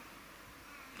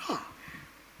 No.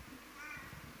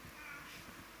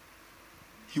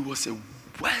 He was a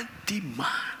wealthy man.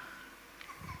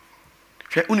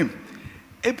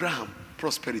 Abraham,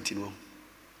 prosperity, no.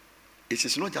 It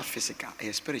is not just physical,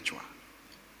 it's spiritual.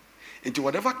 Into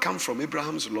whatever comes from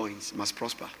Abraham's loins must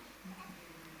prosper.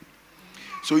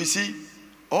 So you see,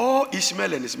 all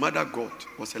Ishmael and his mother got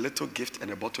was a little gift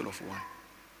and a bottle of wine.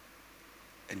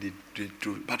 And they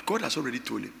told, but God has already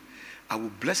told him, I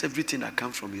will bless everything that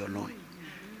comes from your loin.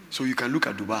 So you can look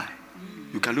at Dubai,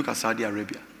 you can look at Saudi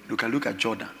Arabia, you can look at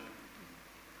Jordan.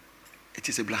 It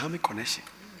is a Abrahamic connection.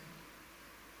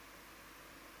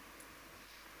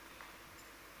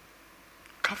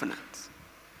 Covenant.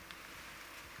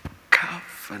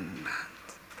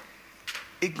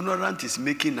 Ignorant is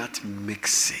making that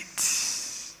mix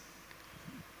it.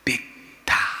 Bitter.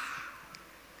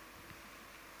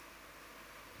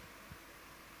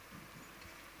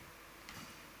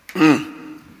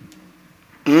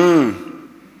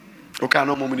 Okay, I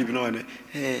know more many people know.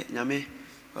 Hey, Nyame,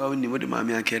 oh, ni modi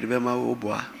mami anke de bema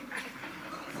oboa.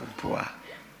 Oboa.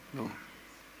 No,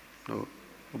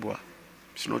 oboa.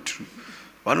 It's not true.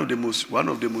 One of the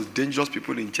most dangerous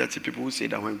people in church, people who say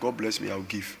that when God bless me, I'll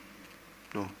give.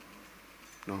 No.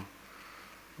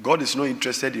 God is not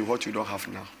interested in what you don't have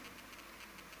now.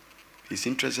 He's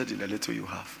interested in the little you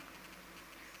have.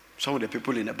 Some of the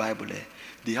people in the Bible,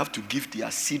 they have to give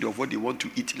their seed of what they want to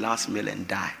eat last meal and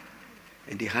die.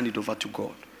 And they hand it over to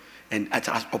God. And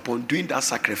upon doing that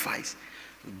sacrifice,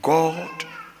 God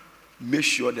makes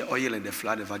sure the oil and the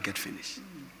flour never get finished.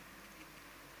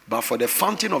 But for the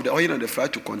fountain of the oil and the fire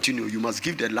to continue, you must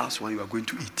give the last one you are going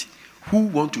to eat. Who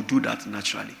want to do that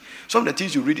naturally? Some of the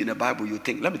things you read in the Bible, you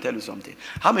think, let me tell you something.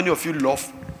 How many of you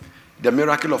love the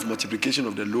miracle of multiplication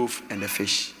of the loaf and the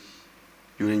fish?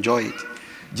 You enjoy it.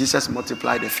 Jesus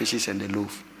multiplied the fishes and the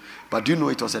loaf. But do you know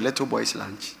it was a little boy's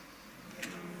lunch?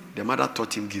 The mother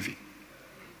taught him giving.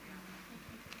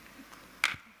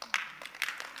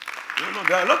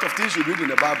 There are a lot of things you read in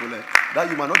the Bible that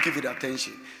you might not give it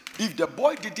attention. If the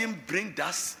boy didn't bring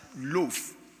that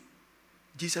loaf,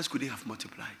 Jesus couldn't have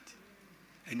multiplied.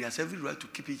 And he has every right to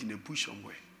keep it in a bush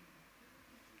somewhere.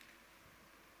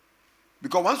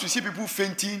 Because once you see people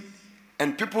fainting,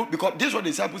 and people, because this is what the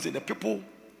disciples said, the people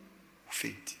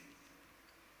faint.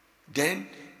 Then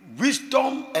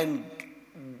wisdom and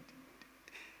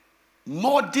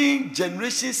modern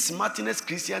generation smartness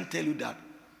Christian tell you that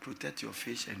protect your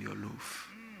fish and your loaf.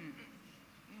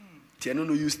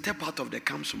 You step out of the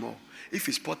camp small. If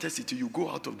it's Porter City, you go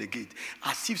out of the gate.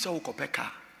 As if so kopeka.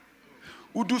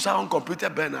 Who do sound computer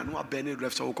burner? No burning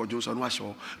ref so Johnson. No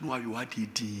show. No you are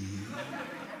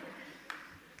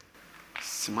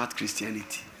smart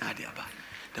Christianity.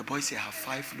 The boy say I have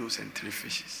 5 loaves and 3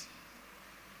 fishes.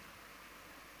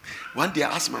 One day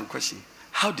I asked my question: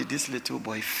 how did this little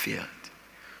boy feel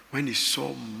when he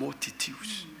saw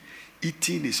multitudes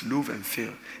eating his loaf and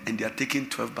fill, and they are taking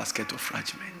 12 baskets of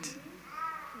fragments?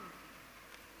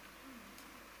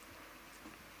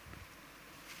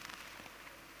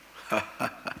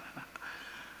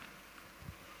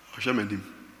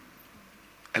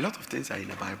 A lot of things are in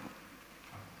the Bible.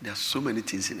 There are so many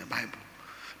things in the Bible.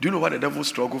 Do you know what the devil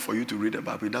struggles for you to read the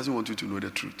Bible? He doesn't want you to know the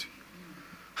truth.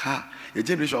 A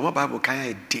generation of my Bible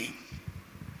can't a day.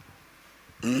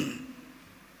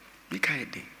 We can't a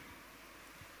day.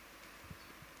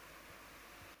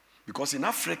 Because in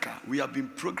Africa, we have been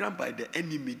programmed by the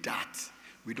enemy that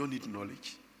we don't need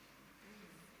knowledge.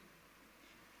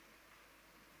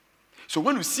 So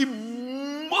when we see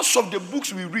most of the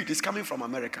books we read is coming from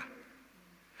America.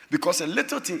 Because a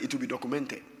little thing, it will be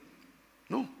documented.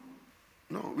 No,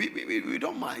 we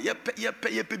don't mind.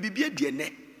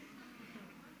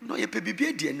 No,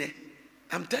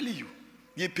 I'm telling you.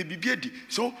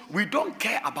 So we don't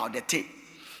care about the thing.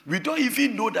 We don't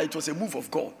even know that it was a move of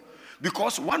God.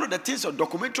 Because one of the things of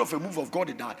documentary of a move of God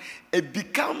is that it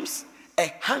becomes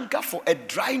a hunger for a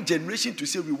drying generation to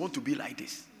say we want to be like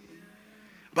this.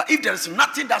 But if there is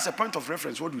nothing that's a point of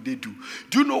reference, what do they do?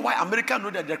 Do you know why America know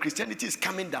that their Christianity is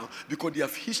coming down? Because they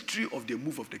have history of the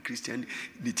move of the Christianity.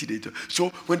 So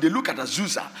when they look at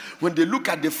Azusa, when they look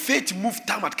at the faith move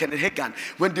time at Kenneth Hagin,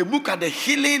 when they look at the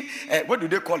healing, what do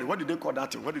they call it? What do they call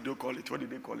that? What do they call it? What do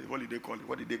they call it? What do they call it?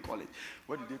 What do they call it?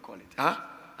 What do they call it?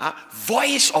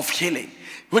 Voice of healing.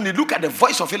 When you look at the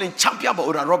voice of healing, championed by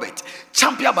Oral Robert,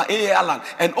 championed by A.A. Allen,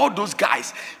 and all those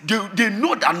guys, they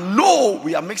know that no,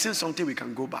 we are mixing something, we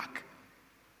can go back.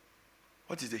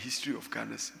 What is the history of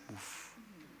Ghana's move?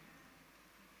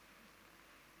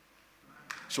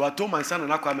 So I told my son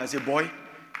and Akwame, I said, boy,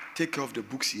 take care of the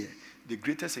books here. The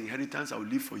greatest inheritance I will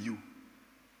leave for you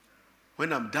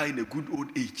when I'm dying a good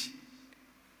old age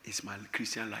is my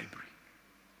Christian library.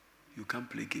 You can't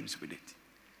play games with it.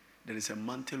 There is a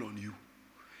mantle on you.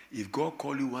 If God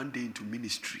call you one day into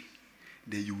ministry,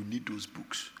 then you will need those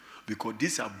books. Because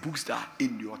these are books that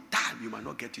in your time you might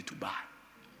not get it to buy.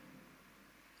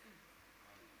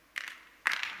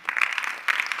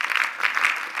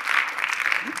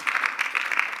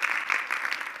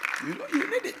 You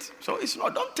need it. So it's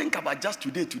not, don't think about just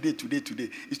today.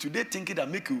 It's today thinking that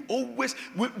make you always,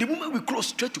 the moment we close,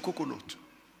 straight to coconut.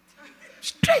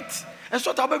 Straight. And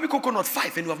so that baby coconut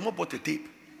 5 and you have not bought a tape.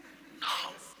 No.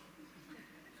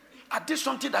 I did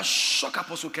something that shocked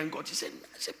Apostle Ken God. He said,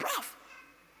 bruv,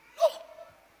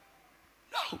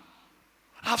 no.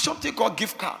 I have something called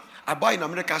gift card. I buy in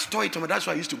America, I store it. That's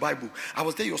why I used to buy books. I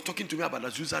was there, he was talking to me about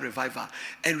Azusa Revival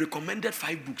and recommended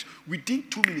 5 books. Within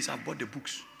 2 minutes, I bought the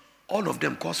books. All of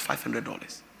them cost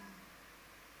 $500.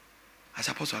 I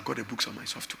said, Apostle, I got the books on my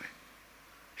software.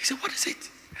 He said, what is it?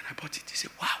 And I bought it. He said,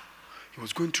 wow. He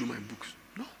was going through my books.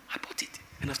 No, I bought it.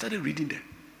 And I started reading them.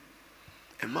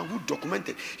 A man who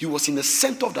documented. He was in the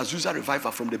center of the Azusa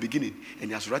Revival from the beginning. And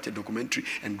he has written a documentary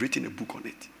and written a book on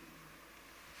it.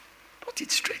 Bought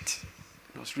it straight.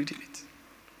 And I was reading it.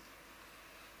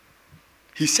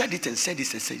 He said it and said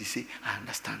this and said, he said, I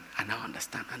understand. I now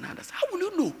understand. I now understand. How will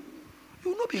you know? You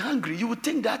will not be hungry. You would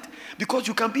think that because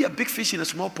you can be a big fish in a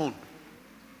small pond.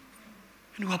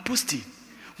 And you are posting.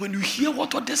 When you hear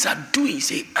what others are doing, you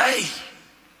say, hey, I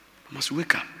must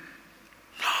wake up.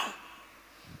 No.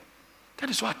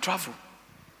 That is why I travel.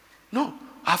 No.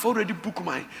 I've already booked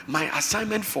my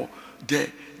assignment for the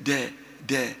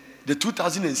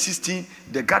 2016,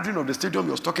 the gathering of the stadium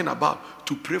he was talking about,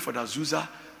 to pray for the Azusa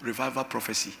Revival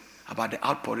prophecy about the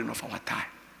outpouring of our time.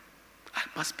 I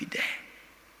must be there.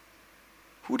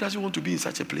 Who doesn't want to be in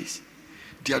such a place?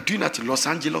 They are doing that in Los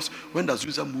Angeles when the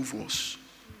Azusa move was.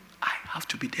 I have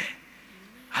to be there.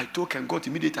 I told Ken God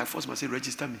immediately, I forced myself,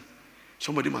 register me.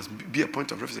 Somebody must be a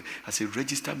point of reference. I said,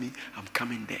 register me, I'm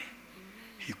coming there.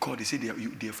 He called, he said,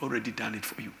 they have already done it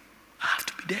for you. I have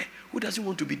to be there. Who doesn't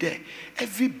want to be there?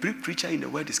 Every big preacher in the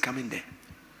world is coming there.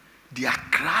 They are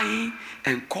crying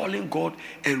and calling God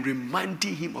and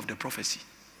reminding him of the prophecy.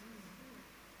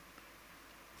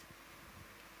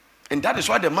 And that is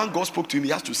why the man God spoke to him,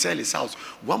 he has to sell his house,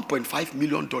 $1.5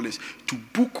 million, to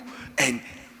book and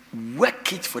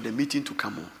work it for the meeting to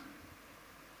come on.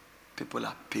 People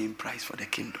are paying price for the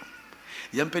kingdom.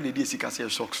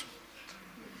 Socks.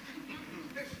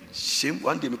 Shame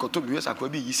one day, because talk to me, I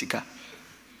could be Yisika.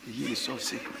 He is so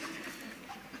sick.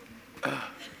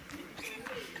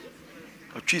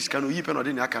 A trees can you even or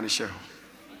didn't I can share?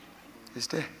 It's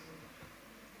there.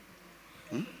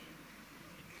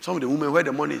 Some of the women where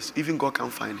the money is, even God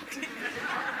can't find it.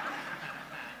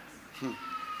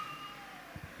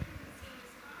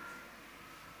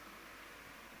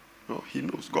 No, he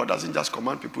knows. God doesn't just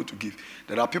command people to give.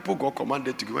 There are people God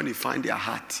commanded to give when they find their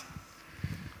heart.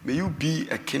 May you be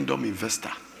a kingdom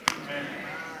investor. Amen.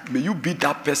 May you be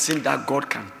that person that God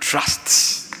can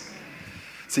trust.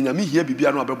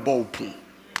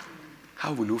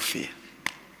 How will you feel?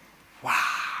 Wow.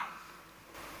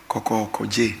 Koko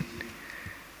Jane.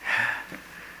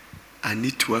 I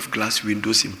need 12 glass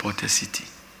windows in Porter City.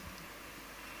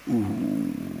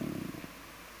 Ooh.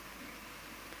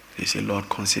 They say, Lord,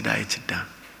 consider it done.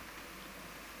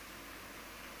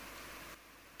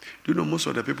 Do you know most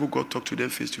of the people God talk to them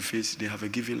face to face, they have a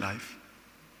giving life?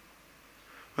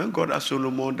 When God asked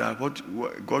Solomon that, what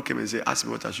God came and said, ask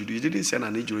me what I should do. He didn't send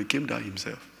an angel, he came down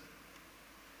himself.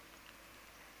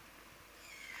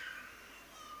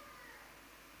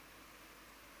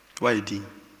 Why did he?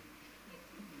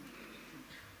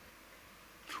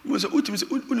 You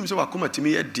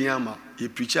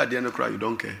preach at the end of cry, you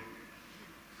don't care.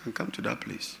 And come to that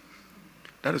place.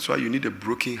 That is why you need a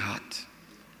broken heart.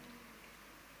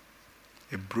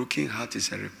 A broken heart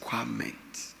is a requirement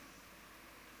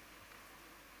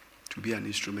to be an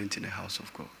instrument in the house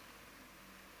of God.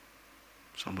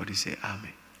 Somebody say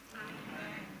amen.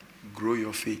 Amen. grow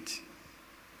your faith,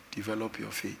 develop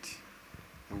your faith,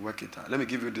 and work it out. Let me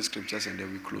give you the scriptures and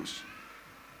then we close.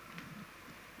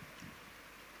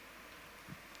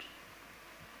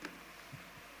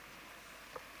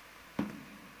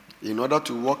 In order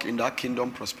to walk in that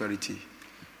kingdom prosperity,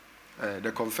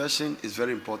 the confession is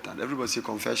very important. Everybody say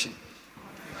confession.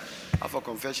 After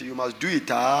confession, you must do it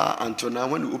until now.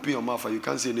 When you open your mouth, you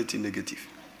can't say anything negative.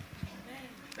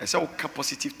 I say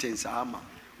positive things.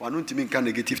 One don't mean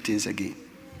negative things again.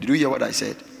 Did you hear what I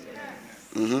said?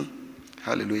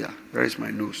 Hallelujah. Where is my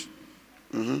nose?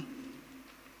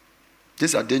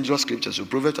 These are dangerous scriptures. So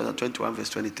Proverbs chapter 21 verse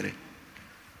 23.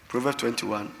 Proverbs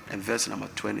 21 and verse number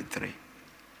 23.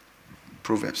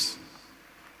 Proverbs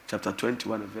chapter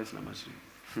 21 and verse number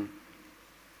 3.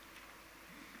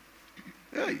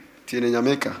 Hey, Tiene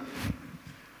Nyameka.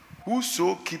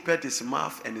 Whoso keepeth his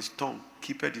mouth and his tongue,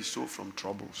 keepeth his soul from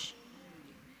troubles.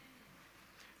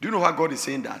 Do you know why God is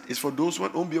saying that? It's for those who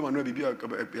don't be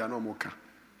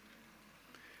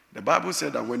the Bible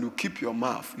said that when you keep your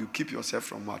mouth, you keep yourself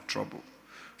from what? Trouble.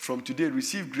 From today,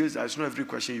 receive grace. There is not every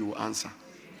question you will answer.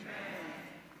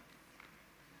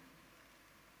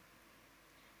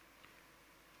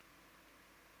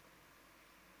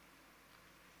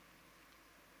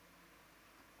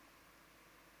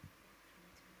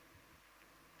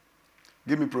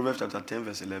 Give me Proverbs chapter 10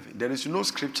 verse 11. There is no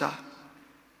scripture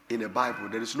in the Bible,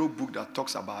 there is no book that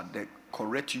talks about the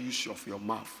correct use of your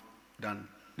mouth than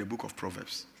the book of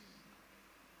Proverbs.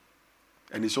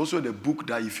 And it's also the book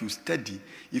that if you study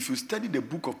the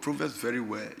book of Proverbs very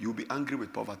well, you'll be angry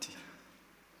with poverty.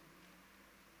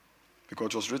 Because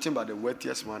it was written by the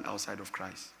wealthiest man outside of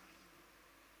Christ.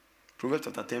 Proverbs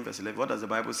chapter 10 verse 11. What does the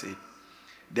Bible say?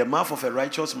 The mouth of a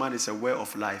righteous man is a well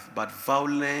of life, but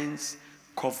violence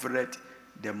covereth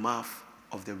the mouth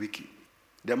of the wicked.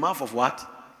 The mouth of what?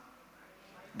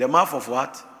 The mouth of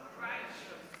what?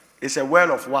 It's a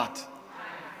well of what?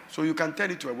 So you can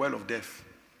turn it to a well of death.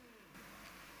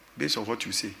 Based on what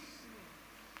you say.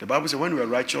 The Bible says when you're a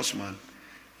righteous man,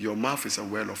 your mouth is a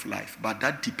well of life. But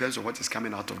that depends on what is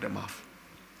coming out of the mouth.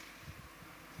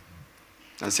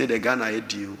 And say the Ghana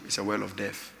deal is a well of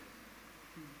death.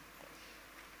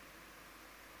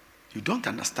 You don't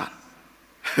understand.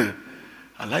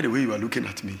 I like the way you are looking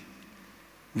at me.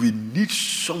 We need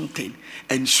something.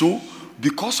 And so,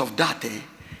 because of that,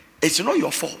 it's not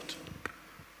your fault.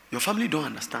 Your family don't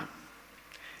understand.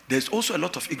 There's also a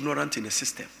lot of ignorance in the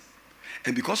system.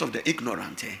 And because of the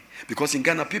ignorance, because in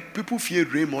Ghana, people fear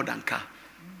rain more than car.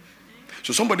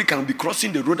 So somebody can be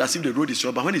crossing the road as if the road is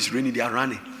short, but when it's raining, they are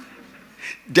running.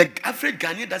 The average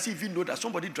Ghanaian doesn't even know that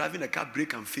somebody driving a car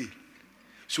brake and fail.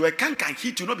 So a car can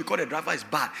hit you not because the driver is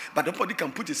bad, but nobody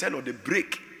can put his hand on the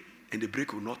brake and the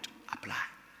brake will not apply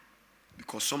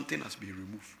because something has been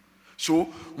removed. So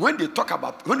when they talk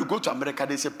about, when you go to America,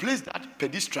 there's a place that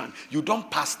pedestrian, you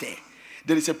don't pass there.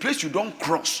 There is a place you don't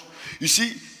cross. You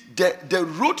see, the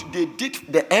road they did,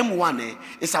 the M1,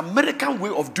 is American way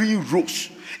of doing roads.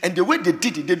 And the way they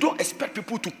did it, they don't expect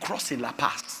people to cross in La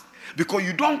Paz because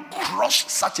you don't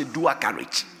cross such a dual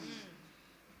carriage.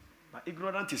 But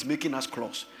ignorance is making us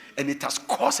cross. And it has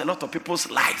cost a lot of people's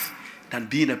life than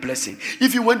being a blessing.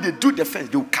 Even when they do the fence,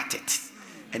 they will cut it.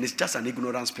 And it's just an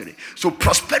ignorant spirit. So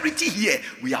prosperity here,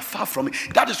 we are far from it.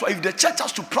 That is why if the church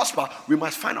has to prosper, we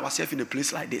must find ourselves in a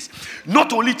place like this.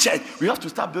 Not only church, we have to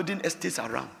start building estates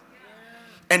around.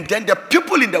 And then the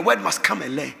people in the world must come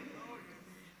and learn.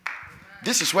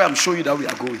 This is where I'm showing you that we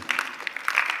are going.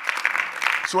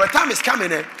 So a time is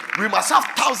coming, we must have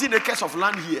 1,000 acres of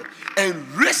land here and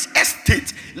raise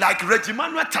estate like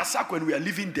Regimanuel Tasak when we are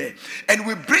living there. And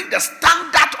we bring the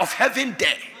standard of heaven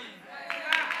there.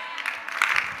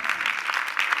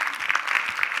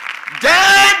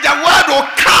 Then the world will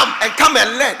come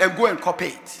and learn and go and copy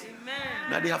it. Amen.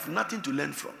 Now they have nothing to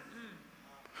learn from.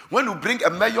 When you bring a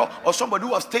mayor or somebody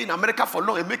who has stayed in America for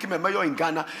long and make him a mayor in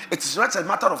Ghana, it is not a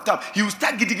matter of time. He will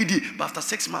start giddy, but after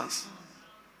 6 months,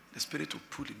 the spirit will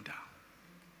pull him down.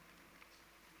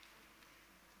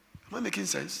 Am I making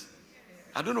sense?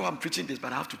 I don't know how I'm preaching this,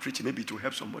 but I have to preach it. Maybe it will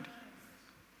help somebody.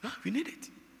 Huh? We need it.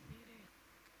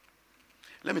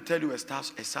 Let me tell you a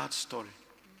sad story.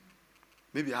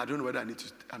 Maybe I don't know whether I need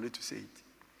to say it.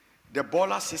 The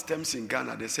baller systems in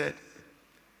Ghana, they said,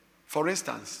 for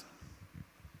instance,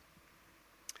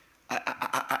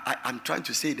 I'm trying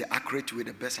to say the accurate way,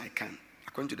 the best I can,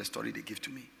 according to the story they give to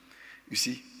me. You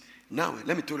see, now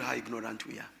let me tell you how ignorant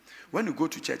we are. When you go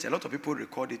to church, a lot of people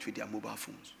record it with their mobile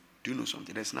phones. Do you know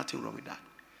something? There's nothing wrong with that.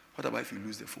 What about if you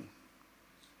lose the phone?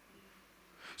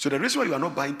 So the reason why you are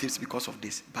not buying tapes because of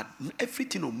this, but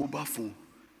everything on mobile phone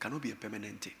cannot be a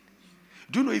permanent thing.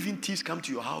 Do you know even thieves come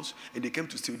to your house and they come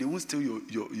to steal? They won't steal your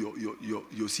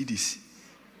CDs.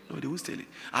 No, they won't steal it.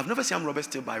 I've never seen robbers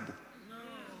steal Bible.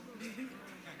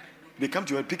 They come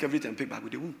to you and pick everything and pick Bible.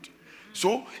 They won't.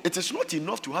 So it is not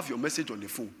enough to have your message on the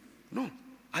phone. No,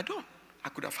 I don't. I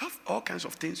could have all kinds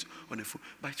of things on the phone,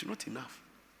 but it's not enough.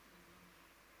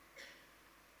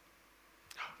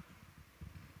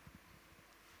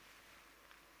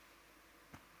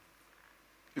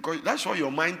 Because that's what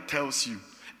your mind tells you.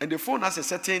 And the phone has a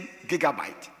certain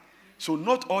gigabyte. So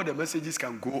not all the messages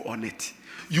can go on it.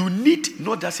 You need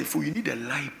not just a phone, you need a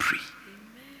library.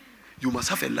 You must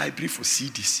have a library for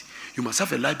CDs. You must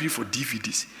have a library for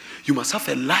DVDs. You must have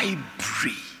a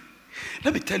library.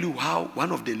 Let me tell you how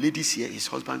one of the ladies here, his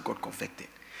husband got convicted.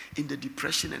 In the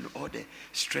depression and all the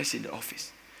stress in the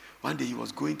office. One day he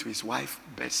was going to his wife's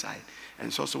bedside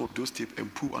and saw some of those tapes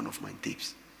and pulled one of my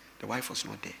tapes. The wife was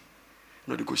not there.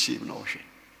 No, they could shame, no shame.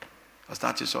 I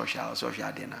started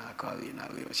social dinner,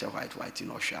 white,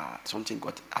 no shot. Something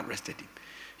got arrested him.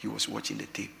 He was watching the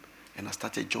tape, and I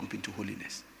started jumping to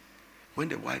holiness. When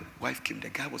the wife came, the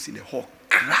guy was in the hall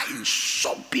crying,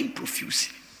 sobbing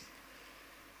profusely,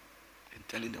 and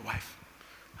telling the wife,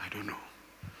 I don't know.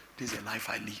 This is the life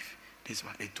I live. This is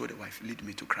why I told the wife, lead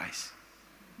me to Christ.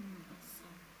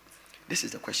 This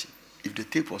is the question. If the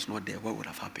tape was not there, what would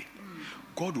have happened?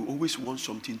 God will always want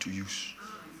something to use.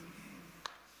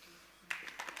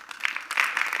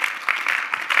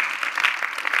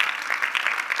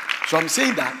 So I'm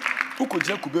saying that who could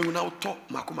now talk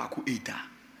maku eater?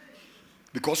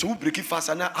 Because who break it fast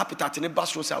and now appetite in a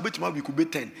bus road, I bet we could be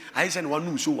 10. I send one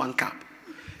news, so 1 cup.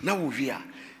 Now we are.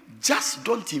 Just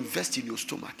don't invest in your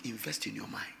stomach, invest in your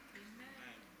mind.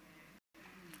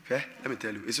 Okay? Let me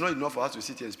tell you, it's not enough for us to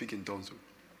sit here and speak in tongues.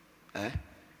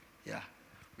 Yeah.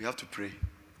 We have to pray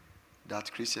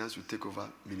that Christians will take over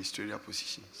ministerial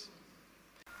positions.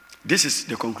 This is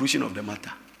the conclusion of the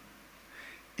matter.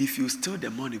 If you steal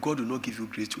the money, God will not give you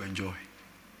grace to enjoy.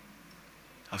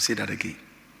 I'll say that again.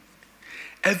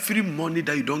 Every money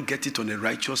that you don't get it on a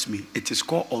righteous means, it is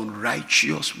called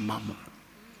unrighteous mammon.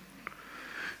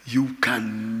 You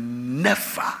can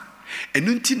never.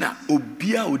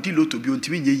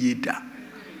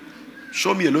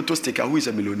 Show me a lotto sticker who is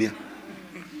a millionaire.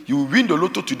 You will win the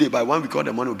lotto today, by 1 week all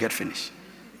the money will get finished.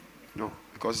 No,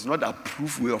 because it's not the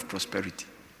approved way of prosperity.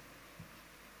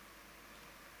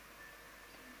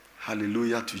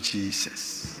 Hallelujah to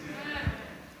Jesus.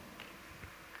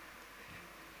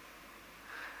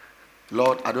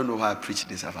 Lord, I don't know why I preach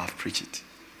this. I've preached it.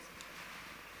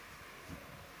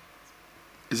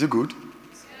 Is it good?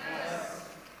 Yes.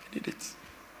 I did it.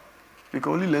 We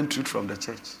can only learn truth from the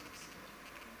church.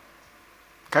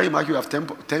 Can you imagine you have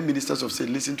 10 ministers of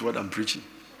saying, listen to what I'm preaching?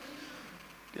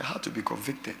 They have to be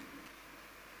convicted.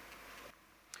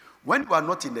 When you are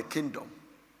not in the kingdom,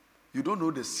 you don't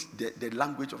know the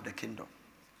language of the kingdom.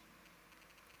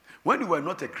 When you were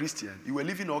not a Christian, you were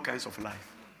living all kinds of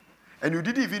life. And you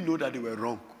didn't even know that they were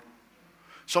wrong.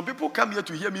 Some people come here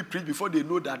to hear me preach before they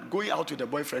know that going out with a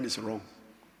boyfriend is wrong.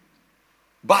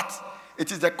 But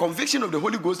it is the conviction of the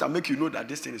Holy Ghost that makes you know that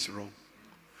this thing is wrong.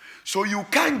 So you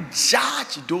can't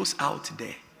judge those out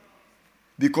there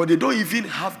because they don't even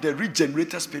have the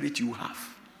regenerated spirit you have.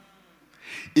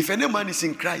 If any man is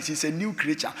in Christ, he's a new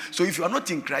creature. So if you are not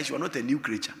in Christ, you are not a new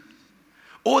creature.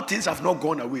 All things have not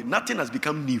gone away. Nothing has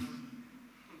become new.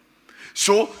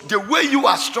 So the way you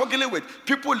are struggling with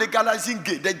people legalizing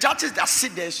gay, the judges that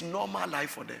sit there is normal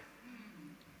life for them.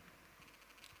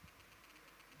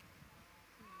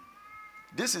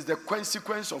 This is the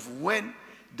consequence of when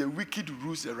the wicked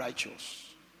rules the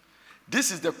righteous.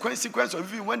 This is the consequence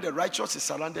of even when the righteous is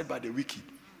surrounded by the wicked.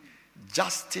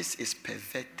 Justice is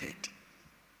perverted.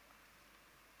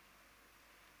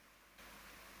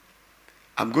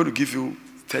 I'm going to give you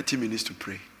 30 minutes to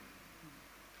pray.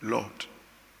 Lord,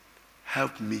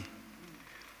 help me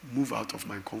move out of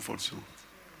my comfort zone.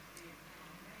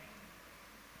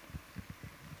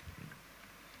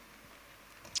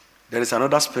 There is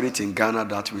another spirit in Ghana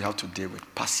that we have to deal with,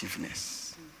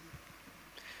 passiveness.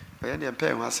 It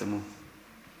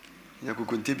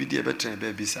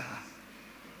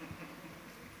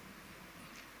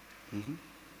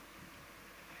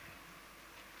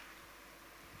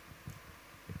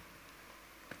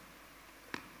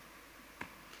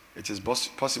is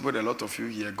possible that a lot of you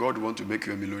here, God wants to make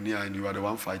you a millionaire and you are the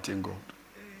one fighting God.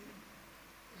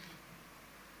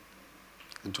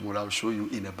 And tomorrow I'll show you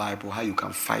in the Bible how you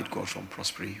can fight God from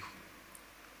prospering you.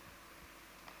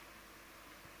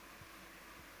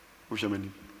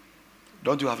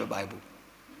 Don't you have a Bible?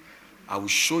 I will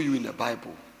show you in the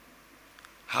Bible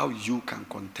how you can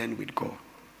contend with God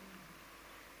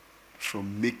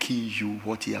from making you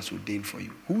what he has ordained for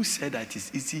you. Who said that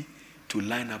it's easy to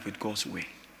line up with God's way?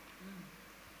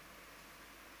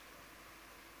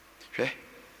 Okay?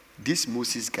 This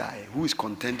Moses guy who is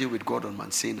contending with God on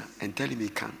Mount Sinai and telling him he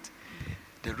can't.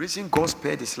 The reason God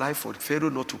spared his life for Pharaoh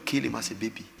not to kill him as a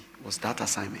baby was that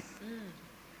assignment.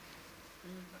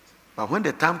 But when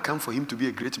the time came for him to be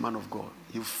a great man of God,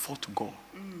 he fought God.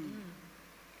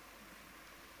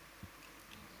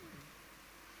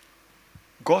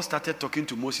 God started talking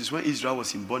to Moses when Israel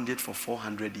was in bondage for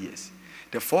 400 years.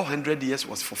 The 400 years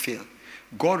was fulfilled.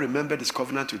 God remembered his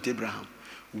covenant with Abraham.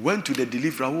 Went to the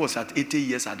deliverer who was at 80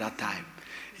 years at that time.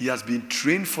 He has been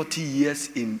trained 40 years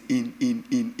in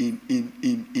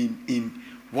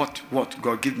what?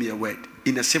 God, give me a word.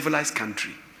 In a civilized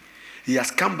country. He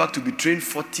has come back to be trained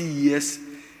 40 years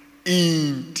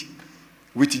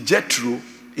with Jethro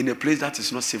in a place that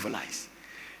is not civilized.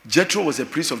 Jethro was a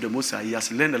priest of the Most High. He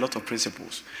has learned a lot of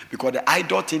principles. Because the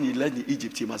idol thing he learned in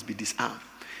Egypt, he must be disarmed.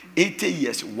 80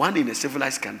 years, one in a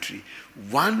civilized country,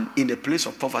 one in a place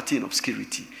of poverty and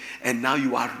obscurity. And now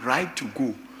you are right to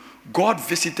go. God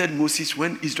visited Moses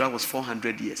when Israel was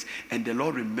 400 years. And the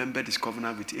Lord remembered his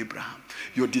covenant with Abraham.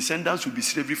 Your descendants will be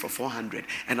slavery for 400.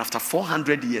 And after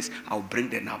 400 years, I'll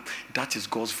bring them up. That is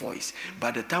God's voice.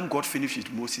 By the time God finished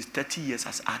with Moses, 30 years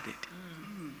has added.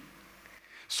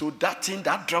 So that thing,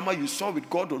 that drama you saw with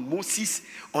God on Moses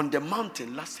on the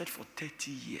mountain lasted for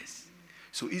 30 years.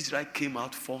 So Israel came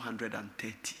out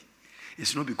 430.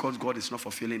 It's not because God is not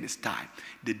fulfilling his time.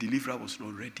 The deliverer was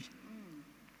not ready.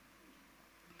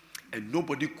 And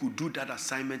nobody could do that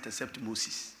assignment except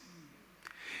Moses.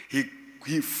 He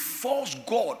forced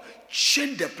God,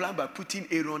 changed the plan by putting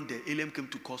Aaron there. Aaron came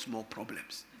to cause more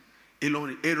problems.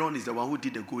 Aaron is the one who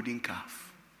did the golden calf.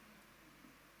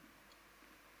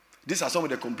 These are some of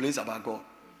the complaints about God.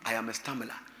 I am a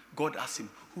stammerer. God asked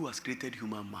him, who has created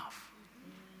human mouth?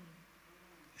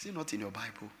 Is it not in your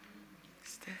Bible?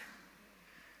 It's there.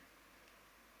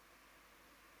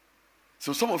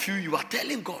 So some of you are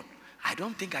telling God, I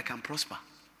don't think I can prosper.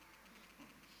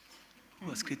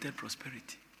 Who has created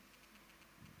prosperity?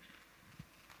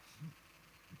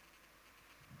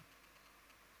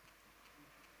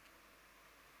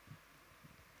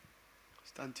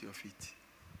 Stand to your feet.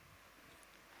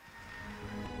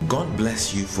 God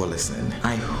bless you for listening.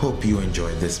 I hope you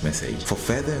enjoyed this message. For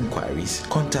further inquiries,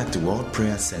 contact World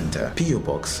Prayer Center, PO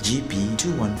Box GP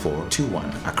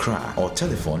 21421, Accra, or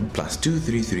telephone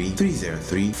 +233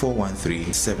 303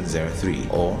 413 703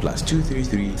 or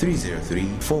 +233 303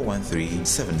 413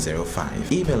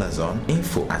 705. Email us on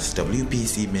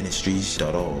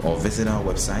info@wpcministries.org or visit our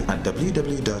website at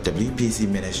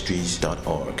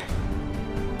www.wpcministries.org.